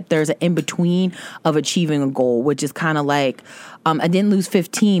think that there's an in-between of achieving a goal, which is kind of like, I didn't lose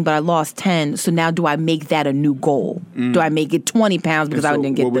 15, but I lost 10. So now do I make that a new goal? Do I make it 20 pounds because I So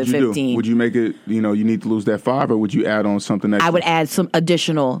didn't get what the would you 15? do? Would you make it, you need to lose that 5, or would you add on something extra? I would add some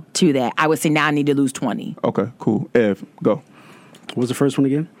additional to that. I would say now I need to lose 20. Okay, cool. Ev, go. What was the first one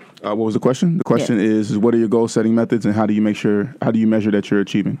again? What was the question? The question is what are your goal setting methods and how do you measure that you're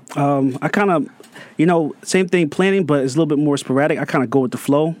achieving? I kind of, same thing, planning, but it's a little bit more sporadic. I kind of go with the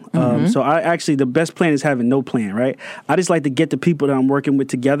flow. So the best plan is having no plan, right? I just like to get the people that I'm working with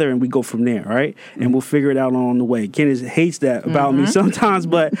together and we go from there, right? And we'll figure it out on the way. Kenneth hates that about me sometimes,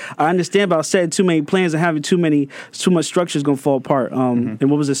 but I understand about setting too many plans and having too much structure is going to fall apart. And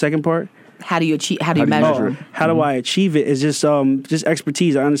what was the second part? How do you measure it? How do I achieve it? It's just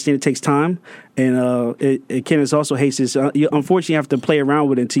expertise. I understand it takes time, and Kenneth also hates this. You unfortunately have to play around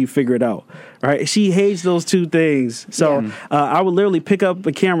with it until you figure it out. Right? She hates those two things. So I would literally pick up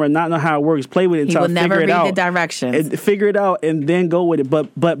a camera, not know how it works, play with it until I figure it out. He will never read the directions. And figure it out, and then go with it.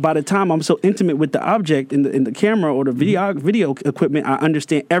 But by the time I'm so intimate with the object in the camera or the video equipment, I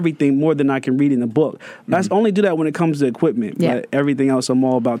understand everything more than I can read in a book. I only do that when it comes to equipment. Yeah. But everything else, I'm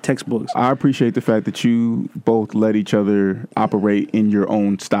all about textbooks. I appreciate the fact that you both let each other operate in your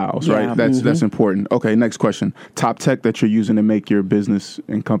own styles, right? That's important. Okay, next question. Top tech that you're using to make your business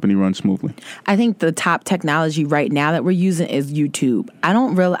and company run smoothly. I think the top technology right now that we're using is YouTube. I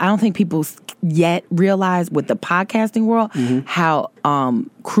don't think people yet realize with the podcasting world how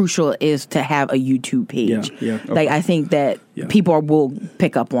crucial it is to have a YouTube page. Yeah. Like I think that people will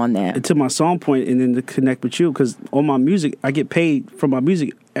pick up on that. And to my song point, and then to connect with you, because on my music, I get paid from my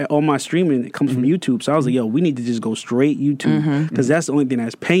music. All my streaming, it comes from YouTube. So I was like, we need to just go straight YouTube, because that's the only thing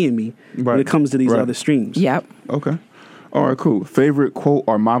that's paying me when it comes to these other streams. Yep. Okay. All right, cool. Favorite quote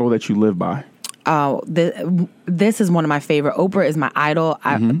or model that you live by? This is one of my favorite. Oprah is my idol.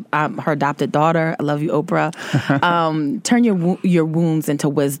 I'm her adopted daughter. I love you, Oprah. Turn your wounds into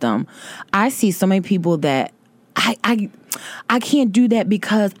wisdom. I see so many people that I can't do that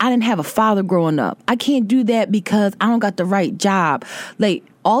because I didn't have a father growing up. I can't do that because I don't got the right job. Like,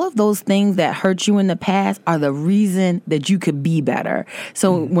 all of those things that hurt you in the past are the reason that you could be better.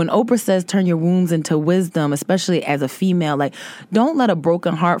 So when Oprah says turn your wounds into wisdom, especially as a female, like, don't let a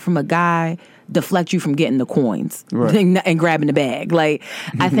broken heart from a guy deflect you from getting the coins and grabbing the bag. Like,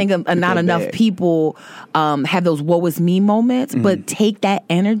 I think not enough people have those woe is me moments, but take that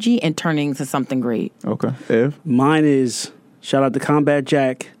energy and turn it into something great. Okay. Ev? Mine is, shout out to Combat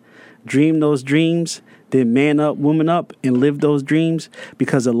Jack, dream those dreams, then man up, woman up, and live those dreams,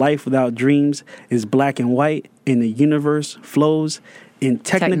 because a life without dreams is black and white, and the universe flows in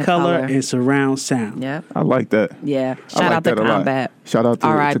Technicolor and surround sound. Yeah, I like that. Yeah, shout out to Combat. Shout out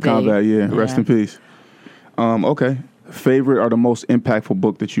to Combat. Yeah, rest in peace. Okay. Favorite or the most impactful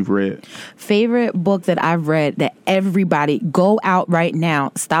book that you've read? Favorite book that I've read that everybody go out right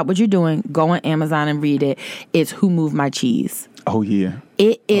now, stop what you're doing, go on Amazon and read it. It's Who Moved My Cheese. Oh, yeah.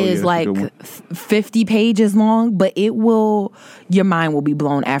 It is like 50 pages long, but your mind will be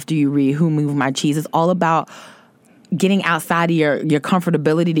blown after you read Who Moved My Cheese. It's all about getting outside of your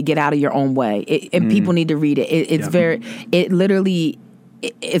comfortability to get out of your own way. And people need to read it.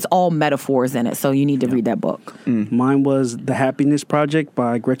 It's all metaphors in it, so you need to read that book. Mine was The Happiness Project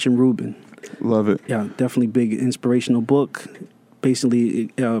by Gretchen Rubin. Love it. Yeah, definitely big inspirational book.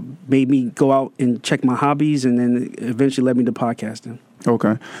 Basically, it made me go out and check my hobbies, and then eventually led me to podcasting.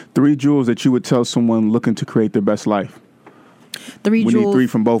 Okay. 3 jewels that you would tell someone looking to create their best life. We need 3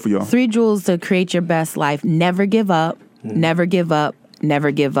 from both of y'all. 3 jewels to create your best life. Never give up. Never give up. Never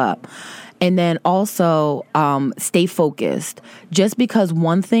give up. And then also stay focused. Just because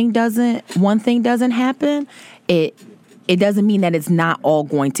one thing doesn't happen, it doesn't mean that it's not all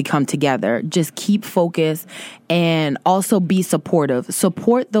going to come together. Just keep focused and also be supportive.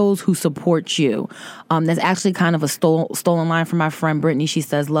 Support those who support you. That's actually kind of a stolen line from my friend Brittany. She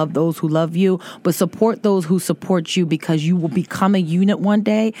says, love those who love you, but support those who support you, because you will become a unit one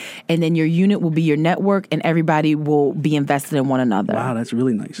day, and then your unit will be your network, and everybody will be invested in one another. Wow, that's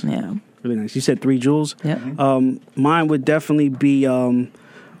really nice. Yeah. Really nice. You said 3 jewels? Yeah. Mine would definitely be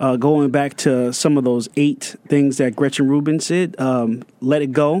going back to some of those 8 things that Gretchen Rubin said. Let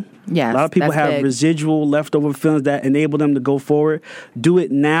it go. Yes, a lot of people have big. Residual leftover feelings that enable them to go forward. Do it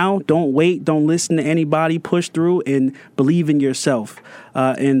now. Don't wait. Don't listen to anybody. Push through and believe in yourself.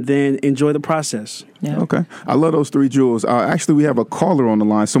 And then enjoy the process. Yeah. Okay. I love those 3 jewels. Actually, we have a caller on the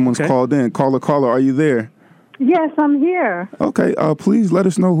line. Someone's called in. Caller, are you there? Yes, I'm here. Okay. Please let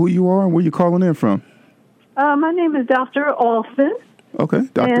us know who you are and where you're calling in from. My name is Dr. Alston. Okay,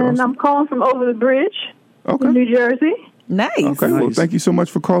 Dr. And Alston. I'm calling from over the bridge in New Jersey. Nice. Okay, well, thank you so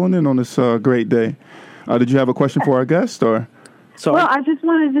much for calling in on this great day. Did you have a question for our guest, or? Well, I just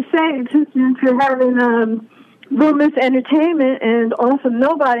wanted to say, since you're having Boomers Entertainment and Awesome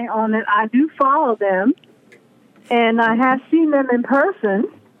Nobody on it, I do follow them, and I have seen them in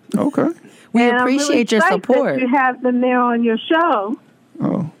person. Okay. We and appreciate your I'm really support. that you have them there on your show.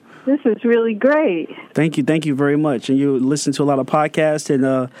 Oh, This is really great. Thank you very much. And you listen to a lot of podcasts,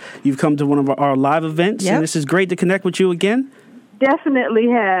 and you've come to one of our live events, Yep. and this is great to connect with you again. Definitely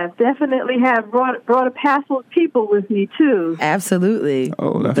have brought a passel of people with me too. Absolutely.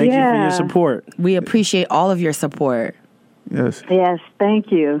 Oh, that's, Thank you for Yeah. your support. We appreciate all of your support. yes. Yes,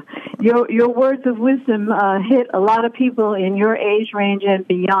 thank you. Your words of wisdom hit a lot of people in your age range and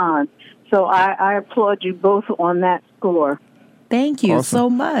beyond. So I applaud you both on that score. Thank you Awesome. so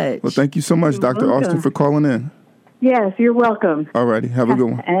much. Well, thank you so much, You're Dr. welcome. Austin, for calling in. Yes, you're welcome. All righty. Have a good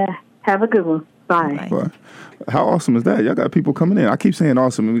one. Have a good one. Bye. Bye. How awesome is that? Y'all got people coming in. I keep saying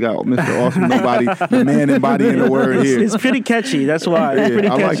awesome, and we got Mr. Awesome Nobody, the man embodying the word here. It's pretty catchy. That's why. It's pretty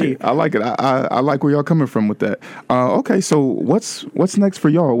I like catchy. it. I like it. I like where y'all coming from with that. Okay, so what's next for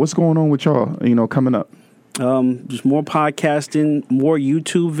y'all? What's going on with y'all? Coming up. Just more podcasting, more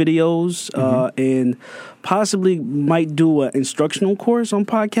YouTube videos, and possibly might do an instructional course on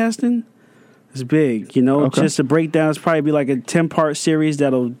podcasting. It's big, Okay. just to break down. It's probably be like a 10-part series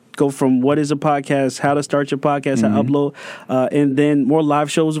that'll go from what is a podcast, how to start your podcast, how to upload, and then more live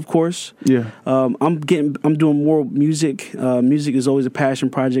shows, of course. Yeah. I'm doing more music. Music is always a passion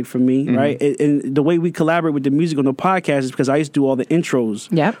project for me, right? And the way we collaborate with the music on the podcast is because I used to do all the intros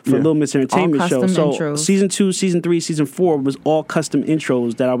Yep. for Little Miss Entertainment All Show. custom So intros. season 2, season 3, season 4 was all custom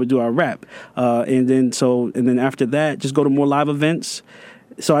intros that I would do our rap, and then after that, just go to more live events.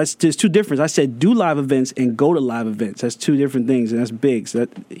 So there's two differences. I said do live events and go to live events. That's two different things, and that's big. So that.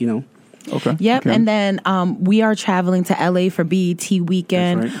 Okay. Yep, Okay. and then we are traveling to LA for BET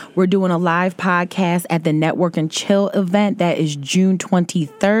weekend. That's right. We're doing a live podcast at the Network and Chill event. That is June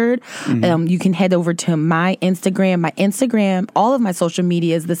 23rd. You can head over to my Instagram. All of my social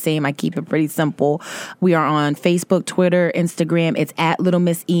media is the same. I keep it pretty simple. We are on Facebook, Twitter, Instagram. It's at Little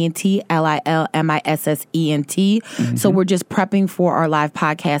Miss ENT, LILMISSENT. So we're just prepping for our live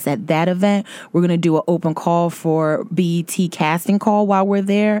podcast at that event. We're going to do an open call for BET casting call while we're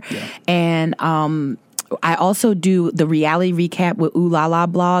there. Yeah. And I also do the reality recap with Ooh La La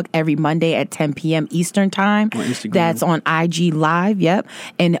blog every Monday at 10 p.m. Eastern time. On Instagram. That's on IG Live, yep.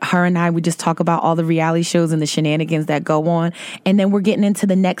 And her and I, we just talk about all the reality shows and the shenanigans that go on. And then we're getting into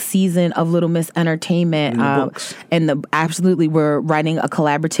the next season of Little Miss Entertainment. books. Absolutely, we're writing a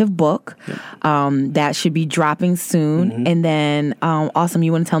collaborative book that should be dropping soon. And then, Awesome,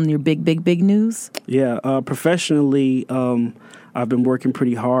 you want to tell them your big news? Yeah, professionally, I've been working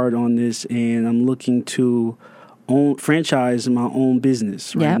pretty hard on this, and I'm looking to franchise my own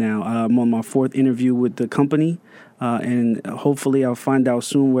business right now. I'm on my 4th interview with the company, and hopefully I'll find out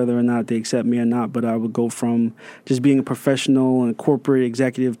soon whether or not they accept me or not, but I would go from just being a professional and corporate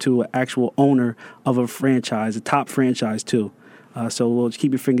executive to an actual owner of a franchise, a top franchise too. So we'll just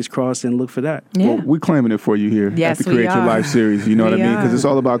keep your fingers crossed and look for that. Yeah. Well, we're claiming it for you here Yes, at the we Create Your are. Life series. You know what I We mean? Because are. it's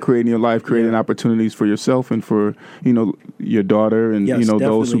all about creating your life, creating opportunities for yourself and for your daughter and Yes, those who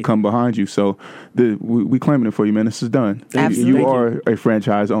definitely. come behind you. So we claiming it for you, man. This is done. Absolutely. You are a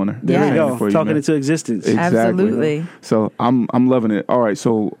franchise owner. Yeah. There we Claiming go. it for you, Talking man. into existence. Exactly. Absolutely. So I'm loving it. All right.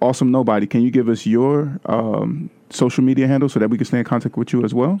 So Awesome Nobody, can you give us your social media handle so that we can stay in contact with you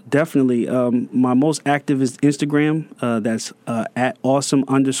as well? Definitely. My most active is Instagram. That's at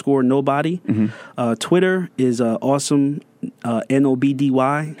awesome_nobody. Twitter is awesome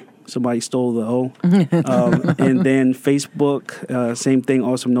NOBDY. Somebody stole the O. And then Facebook, same thing,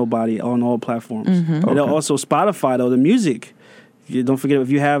 Awesome Nobody on all platforms. And then also Spotify, though, the music. Don't forget, if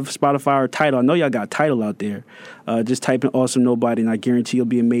you have Spotify or Tidal, I know y'all got Tidal out there. Just type in Awesome Nobody, and I guarantee you'll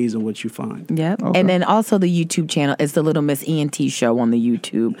be amazed at what you find. Yep. Okay. And then also the YouTube channel is the Little Miss ENT show on the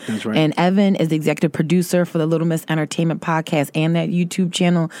YouTube. That's right. And Evan is the executive producer for the Little Miss Entertainment podcast and that YouTube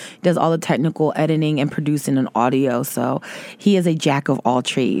channel. Does all the technical editing and producing and audio. So he is a jack of all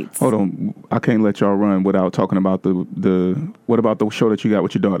trades. Hold on. I can't let y'all run without talking about what about the show that you got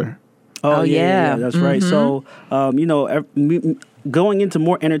with your daughter? Oh, yeah. That's right. So, going into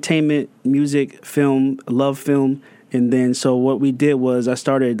more entertainment, music, film, love film. And then, so what we did was I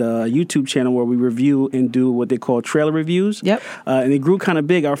started a YouTube channel where we review and do what they call trailer reviews. Yep. And it grew kind of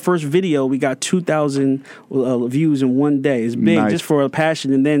big. Our first video, we got 2,000 views in one day. It's big Nice. just for a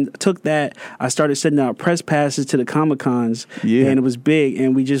passion. And then took that, I started sending out press passes to the Comic-Cons. Yeah. And it was big.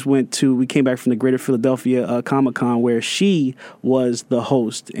 And we just we came back from the Greater Philadelphia Comic-Con where she was the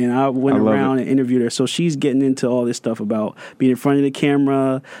host. And I went I love around it. and interviewed her. So she's getting into all this stuff about being in front of the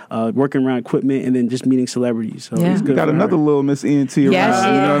camera, working around equipment, and then just meeting celebrities. So Yeah. it's good Got for another her. Little Miss ENT around. Yes,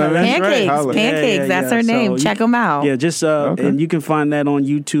 you know what I mean? That's right. Pancakes. Holla. Pancakes. That's her name. So Check them out. Yeah, just Okay. and you can find that on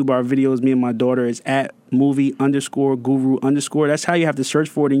YouTube. Our videos, me and my daughter, is at movie_guru_. That's how you have to search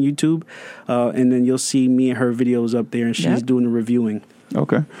for it in YouTube, and then you'll see me and her videos up there, and she's Yep. doing the reviewing.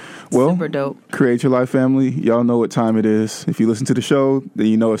 Okay. Well, Super dope. Create Your Life family. Y'all know what time it is. If you listen to the show, then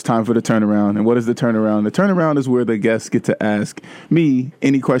you know it's time for the turnaround. And what is the turnaround? The turnaround is where the guests get to ask me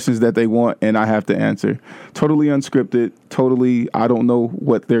any questions that they want, and I have to answer. Totally unscripted. Totally, I don't know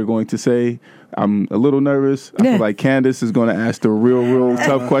what they're going to say. I'm a little nervous. I feel like Candace is going to ask the real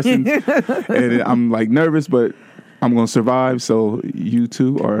tough questions. And I'm like nervous, but I'm going to survive. So you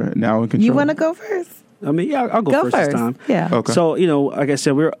two are now in control. You want to go first? I mean, yeah, I'll go first this time. Yeah. Okay. So, like I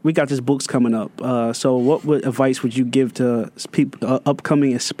said, we got this books coming up. So what advice would you give to people,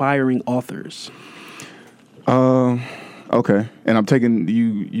 upcoming aspiring authors? Okay. And I'm taking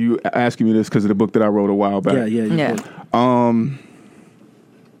you asking me this because of the book that I wrote a while back. Yeah.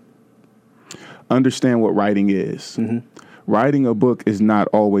 Understand what writing is. Mm-hmm. Writing a book is not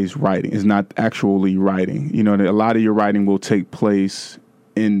always writing. It's not actually writing. A lot of your writing will take place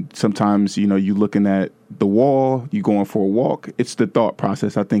in sometimes, you looking at the wall, you going for a walk. It's the thought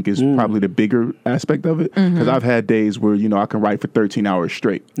process, I think, is probably the bigger aspect of it. Because I've had days where, I can write for 13 hours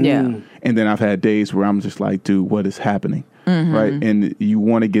straight. Yeah. And then I've had days where I'm just like, dude, what is happening? Right. And you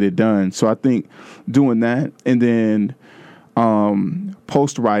want to get it done. So I think doing that, and then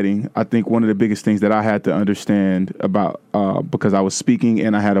post writing, I think one of the biggest things that I had to understand about, because I was speaking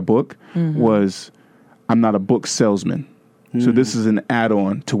and I had a book, was I'm not a book salesman. So this is an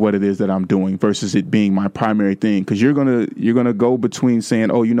add-on to what it is that I'm doing versus it being my primary thing. Because you're gonna go between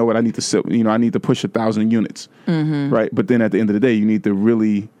saying, oh, you know what, I need to sell, I need to push 1,000 units, right? But then at the end of the day, you need to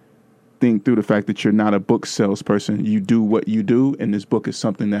really think through the fact that you're not a book salesperson. You do what you do, and this book is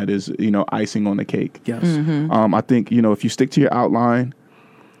something that is, icing on the cake. Yes. I think, if you stick to your outline,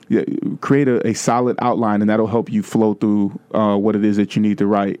 create a solid outline, and that'll help you flow through what it is that you need to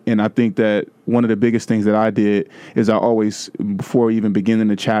write. And I think that one of the biggest things that I did is I always, before even beginning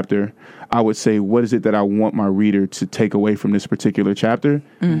the chapter, I would say, what is it that I want my reader to take away from this particular chapter?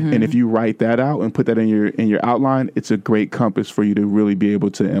 And if you write that out and put that in your outline, it's a great compass for you to really be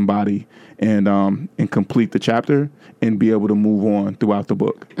able to embody and complete the chapter and be able to move on throughout the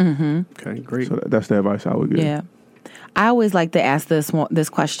book. Okay, great. So that's the advice I would give. Yeah. I always like to ask this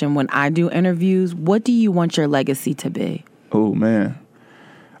question when I do interviews. What do you want your legacy to be? Oh, man.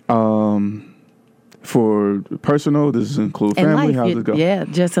 For personal, does this include family? How's it go? Yeah,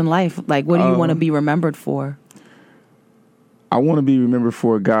 just in life. Like, what do you want to be remembered for? I want to be remembered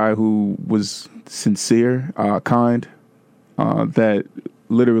for a guy who was sincere, kind, that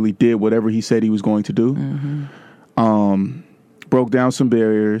literally did whatever he said he was going to do. Broke down some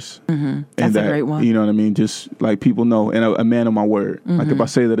barriers. That's a great one. You know what I mean? Just like people know, and a man of my word. Like if I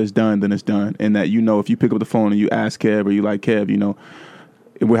say that it's done, then it's done. And that, if you pick up the phone and you ask Kev or you like Kev,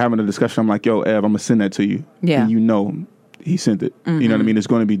 if we're having a discussion, I'm like, yo, Ev, I'm going to send that to you. Yeah. And he sent it. You know what I mean? It's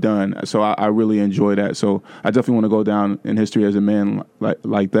going to be done. So I really enjoy that. So I definitely want to go down in history as a man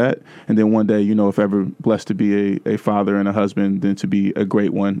like that. And then one day, if ever blessed to be a father and a husband, then to be a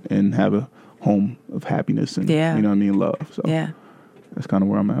great one and have a home of happiness and, love. So that's kind of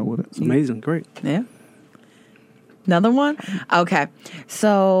where I'm at with it. It's amazing. Great. Yeah. Another one? Okay.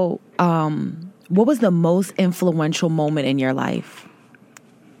 So what was the most influential moment in your life?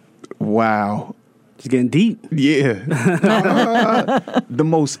 Wow. It's getting deep. Yeah. The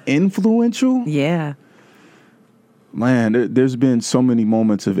most influential? Yeah. Man, there's been so many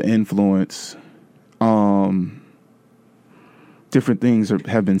moments of influence. Different things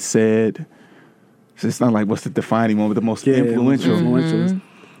have been said. So it's not like what's the defining moment, the most influential.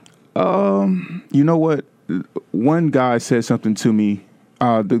 You know what? One guy said something to me.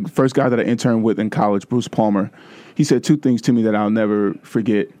 The first guy that I interned with in college, Bruce Palmer, he said two things to me that I'll never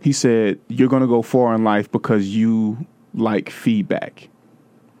forget. He said, you're going to go far in life because you like feedback.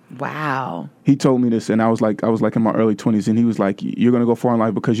 Wow. He told me this, and I was like in my early 20s, and he was like, you're going to go far in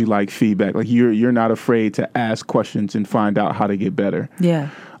life because you like feedback. Like you're not afraid to ask questions and find out how to get better. Yeah.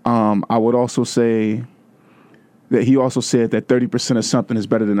 I would also say that he also said that 30% of something is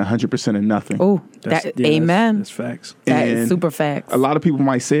better than 100% of nothing. Oh, amen. That's facts. That is super facts. A lot of people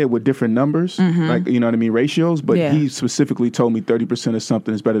might say it with different numbers, like, you know what I mean, ratios, but he specifically told me 30% of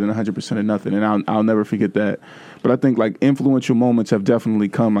something is better than 100% of nothing, and I'll never forget that. But I think, like, influential moments have definitely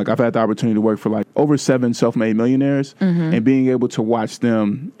come. Like, I've had the opportunity to work for, like, over 7 self-made millionaires, and being able to watch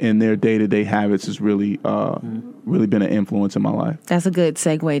them in their day-to-day habits has really really been an influence in my life. That's a good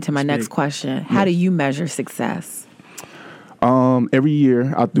segue to my next question. How do you measure success? Every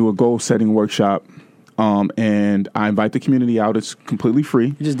year I do a goal-setting workshop, and I invite the community out. It's completely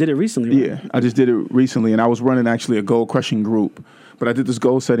free. You just did it recently, right? Yeah, I just did it recently, and I was running actually a goal-crushing group. But I did this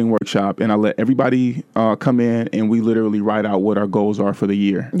goal-setting workshop, and I let everybody come in, and we literally write out what our goals are for the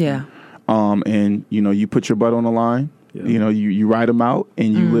year. Yeah. And, you put your butt on the line, You know, you write them out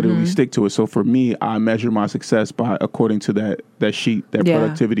and you literally stick to it. So for me, I measure my success according to that sheet, that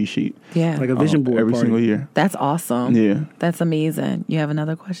productivity sheet. Yeah. Like a vision board every party. single year. That's awesome. Yeah. That's amazing. You have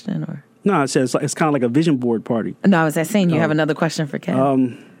another question or? No, it's kind of like a vision board party. No, I was saying you have another question for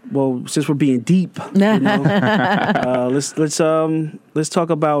Kev. Well, since we're being deep, you know, let's talk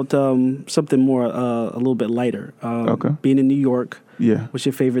about something more a little bit lighter. Okay. Being in New York. Yeah. What's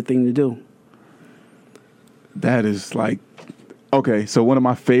your favorite thing to do? That is like, okay, so one of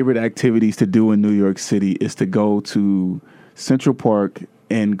my favorite activities to do in New York City is to go to Central Park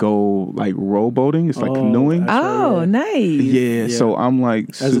and go like rowboating. It's like canoeing. Oh, nice. Yeah, so I'm like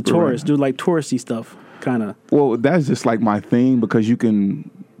as a tourist, do like touristy stuff, kind of. Well, that's just like my thing because you can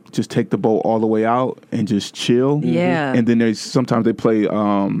just take the boat all the way out and just chill. Yeah. And then sometimes they play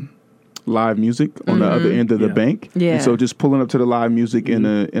live music on the other end of the bank. Yeah. And so just pulling up to the live music in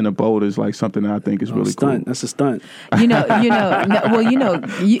a boat is like something that I think is really cool. That's a stunt. Kevin Marina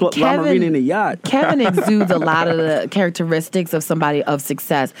in a yacht. Kevin exudes a lot of the characteristics of somebody of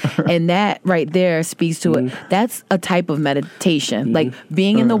success, and that right there speaks to it. That's a type of meditation, like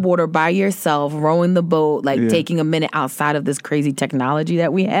being in the water by yourself, rowing the boat, like taking a minute outside of this crazy technology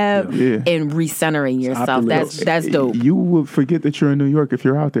that we have, and recentering yourself. That's dope. You will forget that you're in New York if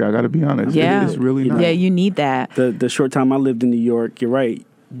you're out there. I got to be honest. Yeah, it's really nice. Yeah, you need that. The short time I lived in New York, you're right.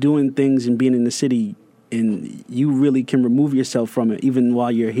 Doing things and being in the city, and you really can remove yourself from it even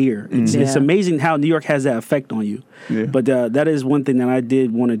while you're here. It's amazing how New York has that effect on you. Yeah. But that is one thing that I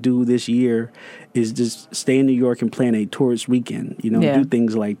did want to do this year is just stay in New York and plan a tourist weekend. You know, do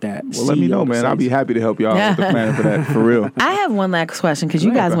things like that. Well, let me know, man. I'll be happy to help y'all with the plan for that, for real. I have one last question because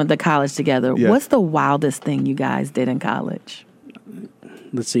you guys went to college together. Yes. What's the wildest thing you guys did in college?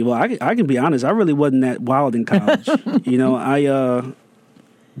 Let's see. Well, I can be honest. I really wasn't that wild in college. You know,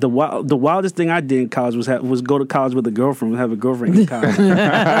 the wildest thing I did in college was go to college with a girlfriend, have a girlfriend in college.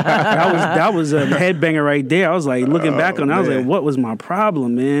 that was a headbanger right there. I was like looking back on it, I was like, what was my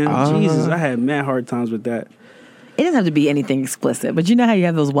problem, man? Jesus, I had mad hard times with that. It doesn't have to be anything explicit, but you know how you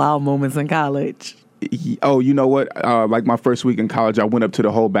have those wild moments in college. Oh, you know what? Like my first week in college, I went up to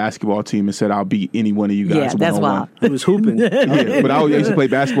the whole basketball team and said, I'll beat any one of you guys. Yeah, that's wild. It was hooping. Yeah, but I used to play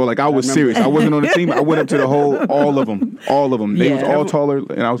basketball. Like I was serious. I wasn't on the team. I went up to the all of them. They was all taller,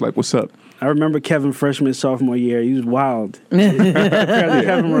 and I was like, what's up? I remember Kevin freshman, sophomore year. He was wild.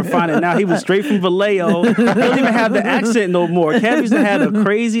 Kevin refined it. Now he was straight from Vallejo. He don't even have the accent no more. Kevin used to have a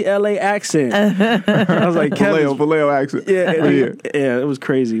crazy LA accent. I was like, Vallejo accent. Yeah, it was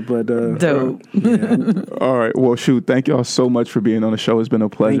crazy, but dope. All right. Well, shoot. Thank y'all so much for being on the show. It's been a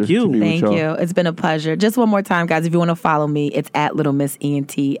pleasure. Thank you. To be Thank with you. y'all. It's been a pleasure. Just one more time, guys. If you want to follow me, it's at Little Miss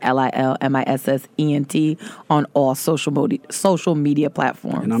ENT, LILMISSENT on all social media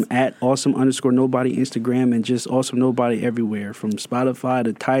platforms. And I'm at awesome_nobody Instagram and just awesome nobody everywhere, from Spotify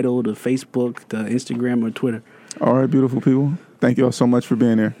to Tidal to Facebook to Instagram or Twitter. All right, beautiful people. Thank y'all so much for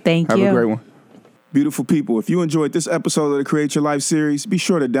being here. Thank you. Have a great one. Beautiful people, if you enjoyed this episode of the Create Your Life series, be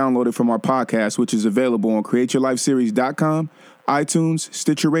sure to download it from our podcast, which is available on createyourlifeseries.com, iTunes,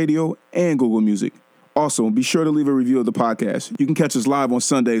 Stitcher Radio, and Google Music. Also, be sure to leave a review of the podcast. You can catch us live on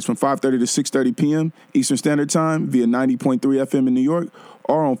Sundays from 5:30 to 6:30 p.m. Eastern Standard Time via 90.3 FM in New York,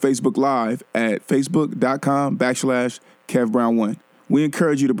 or on Facebook Live at facebook.com/KevBrown1. We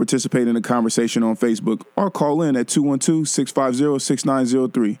encourage you to participate in the conversation on Facebook or call in at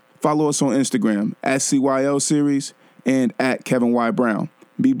 212-650-6903. Follow us on Instagram at CYL Series and at Kevin Y. Brown.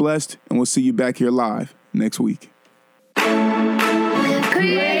 Be blessed, and we'll see you back here live next week.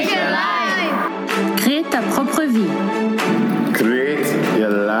 Create your life. Crée ta propre vie. Create your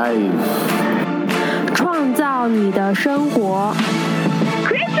life. 创造你的生活。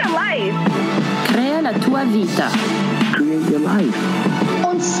 Create your life. Crea la tua vita. Create your life.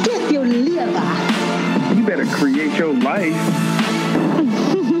 On skip your liver. You better create your life.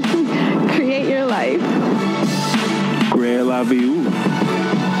 Create your life. Grave la vie.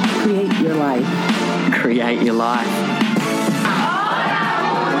 Create your life. Create your life.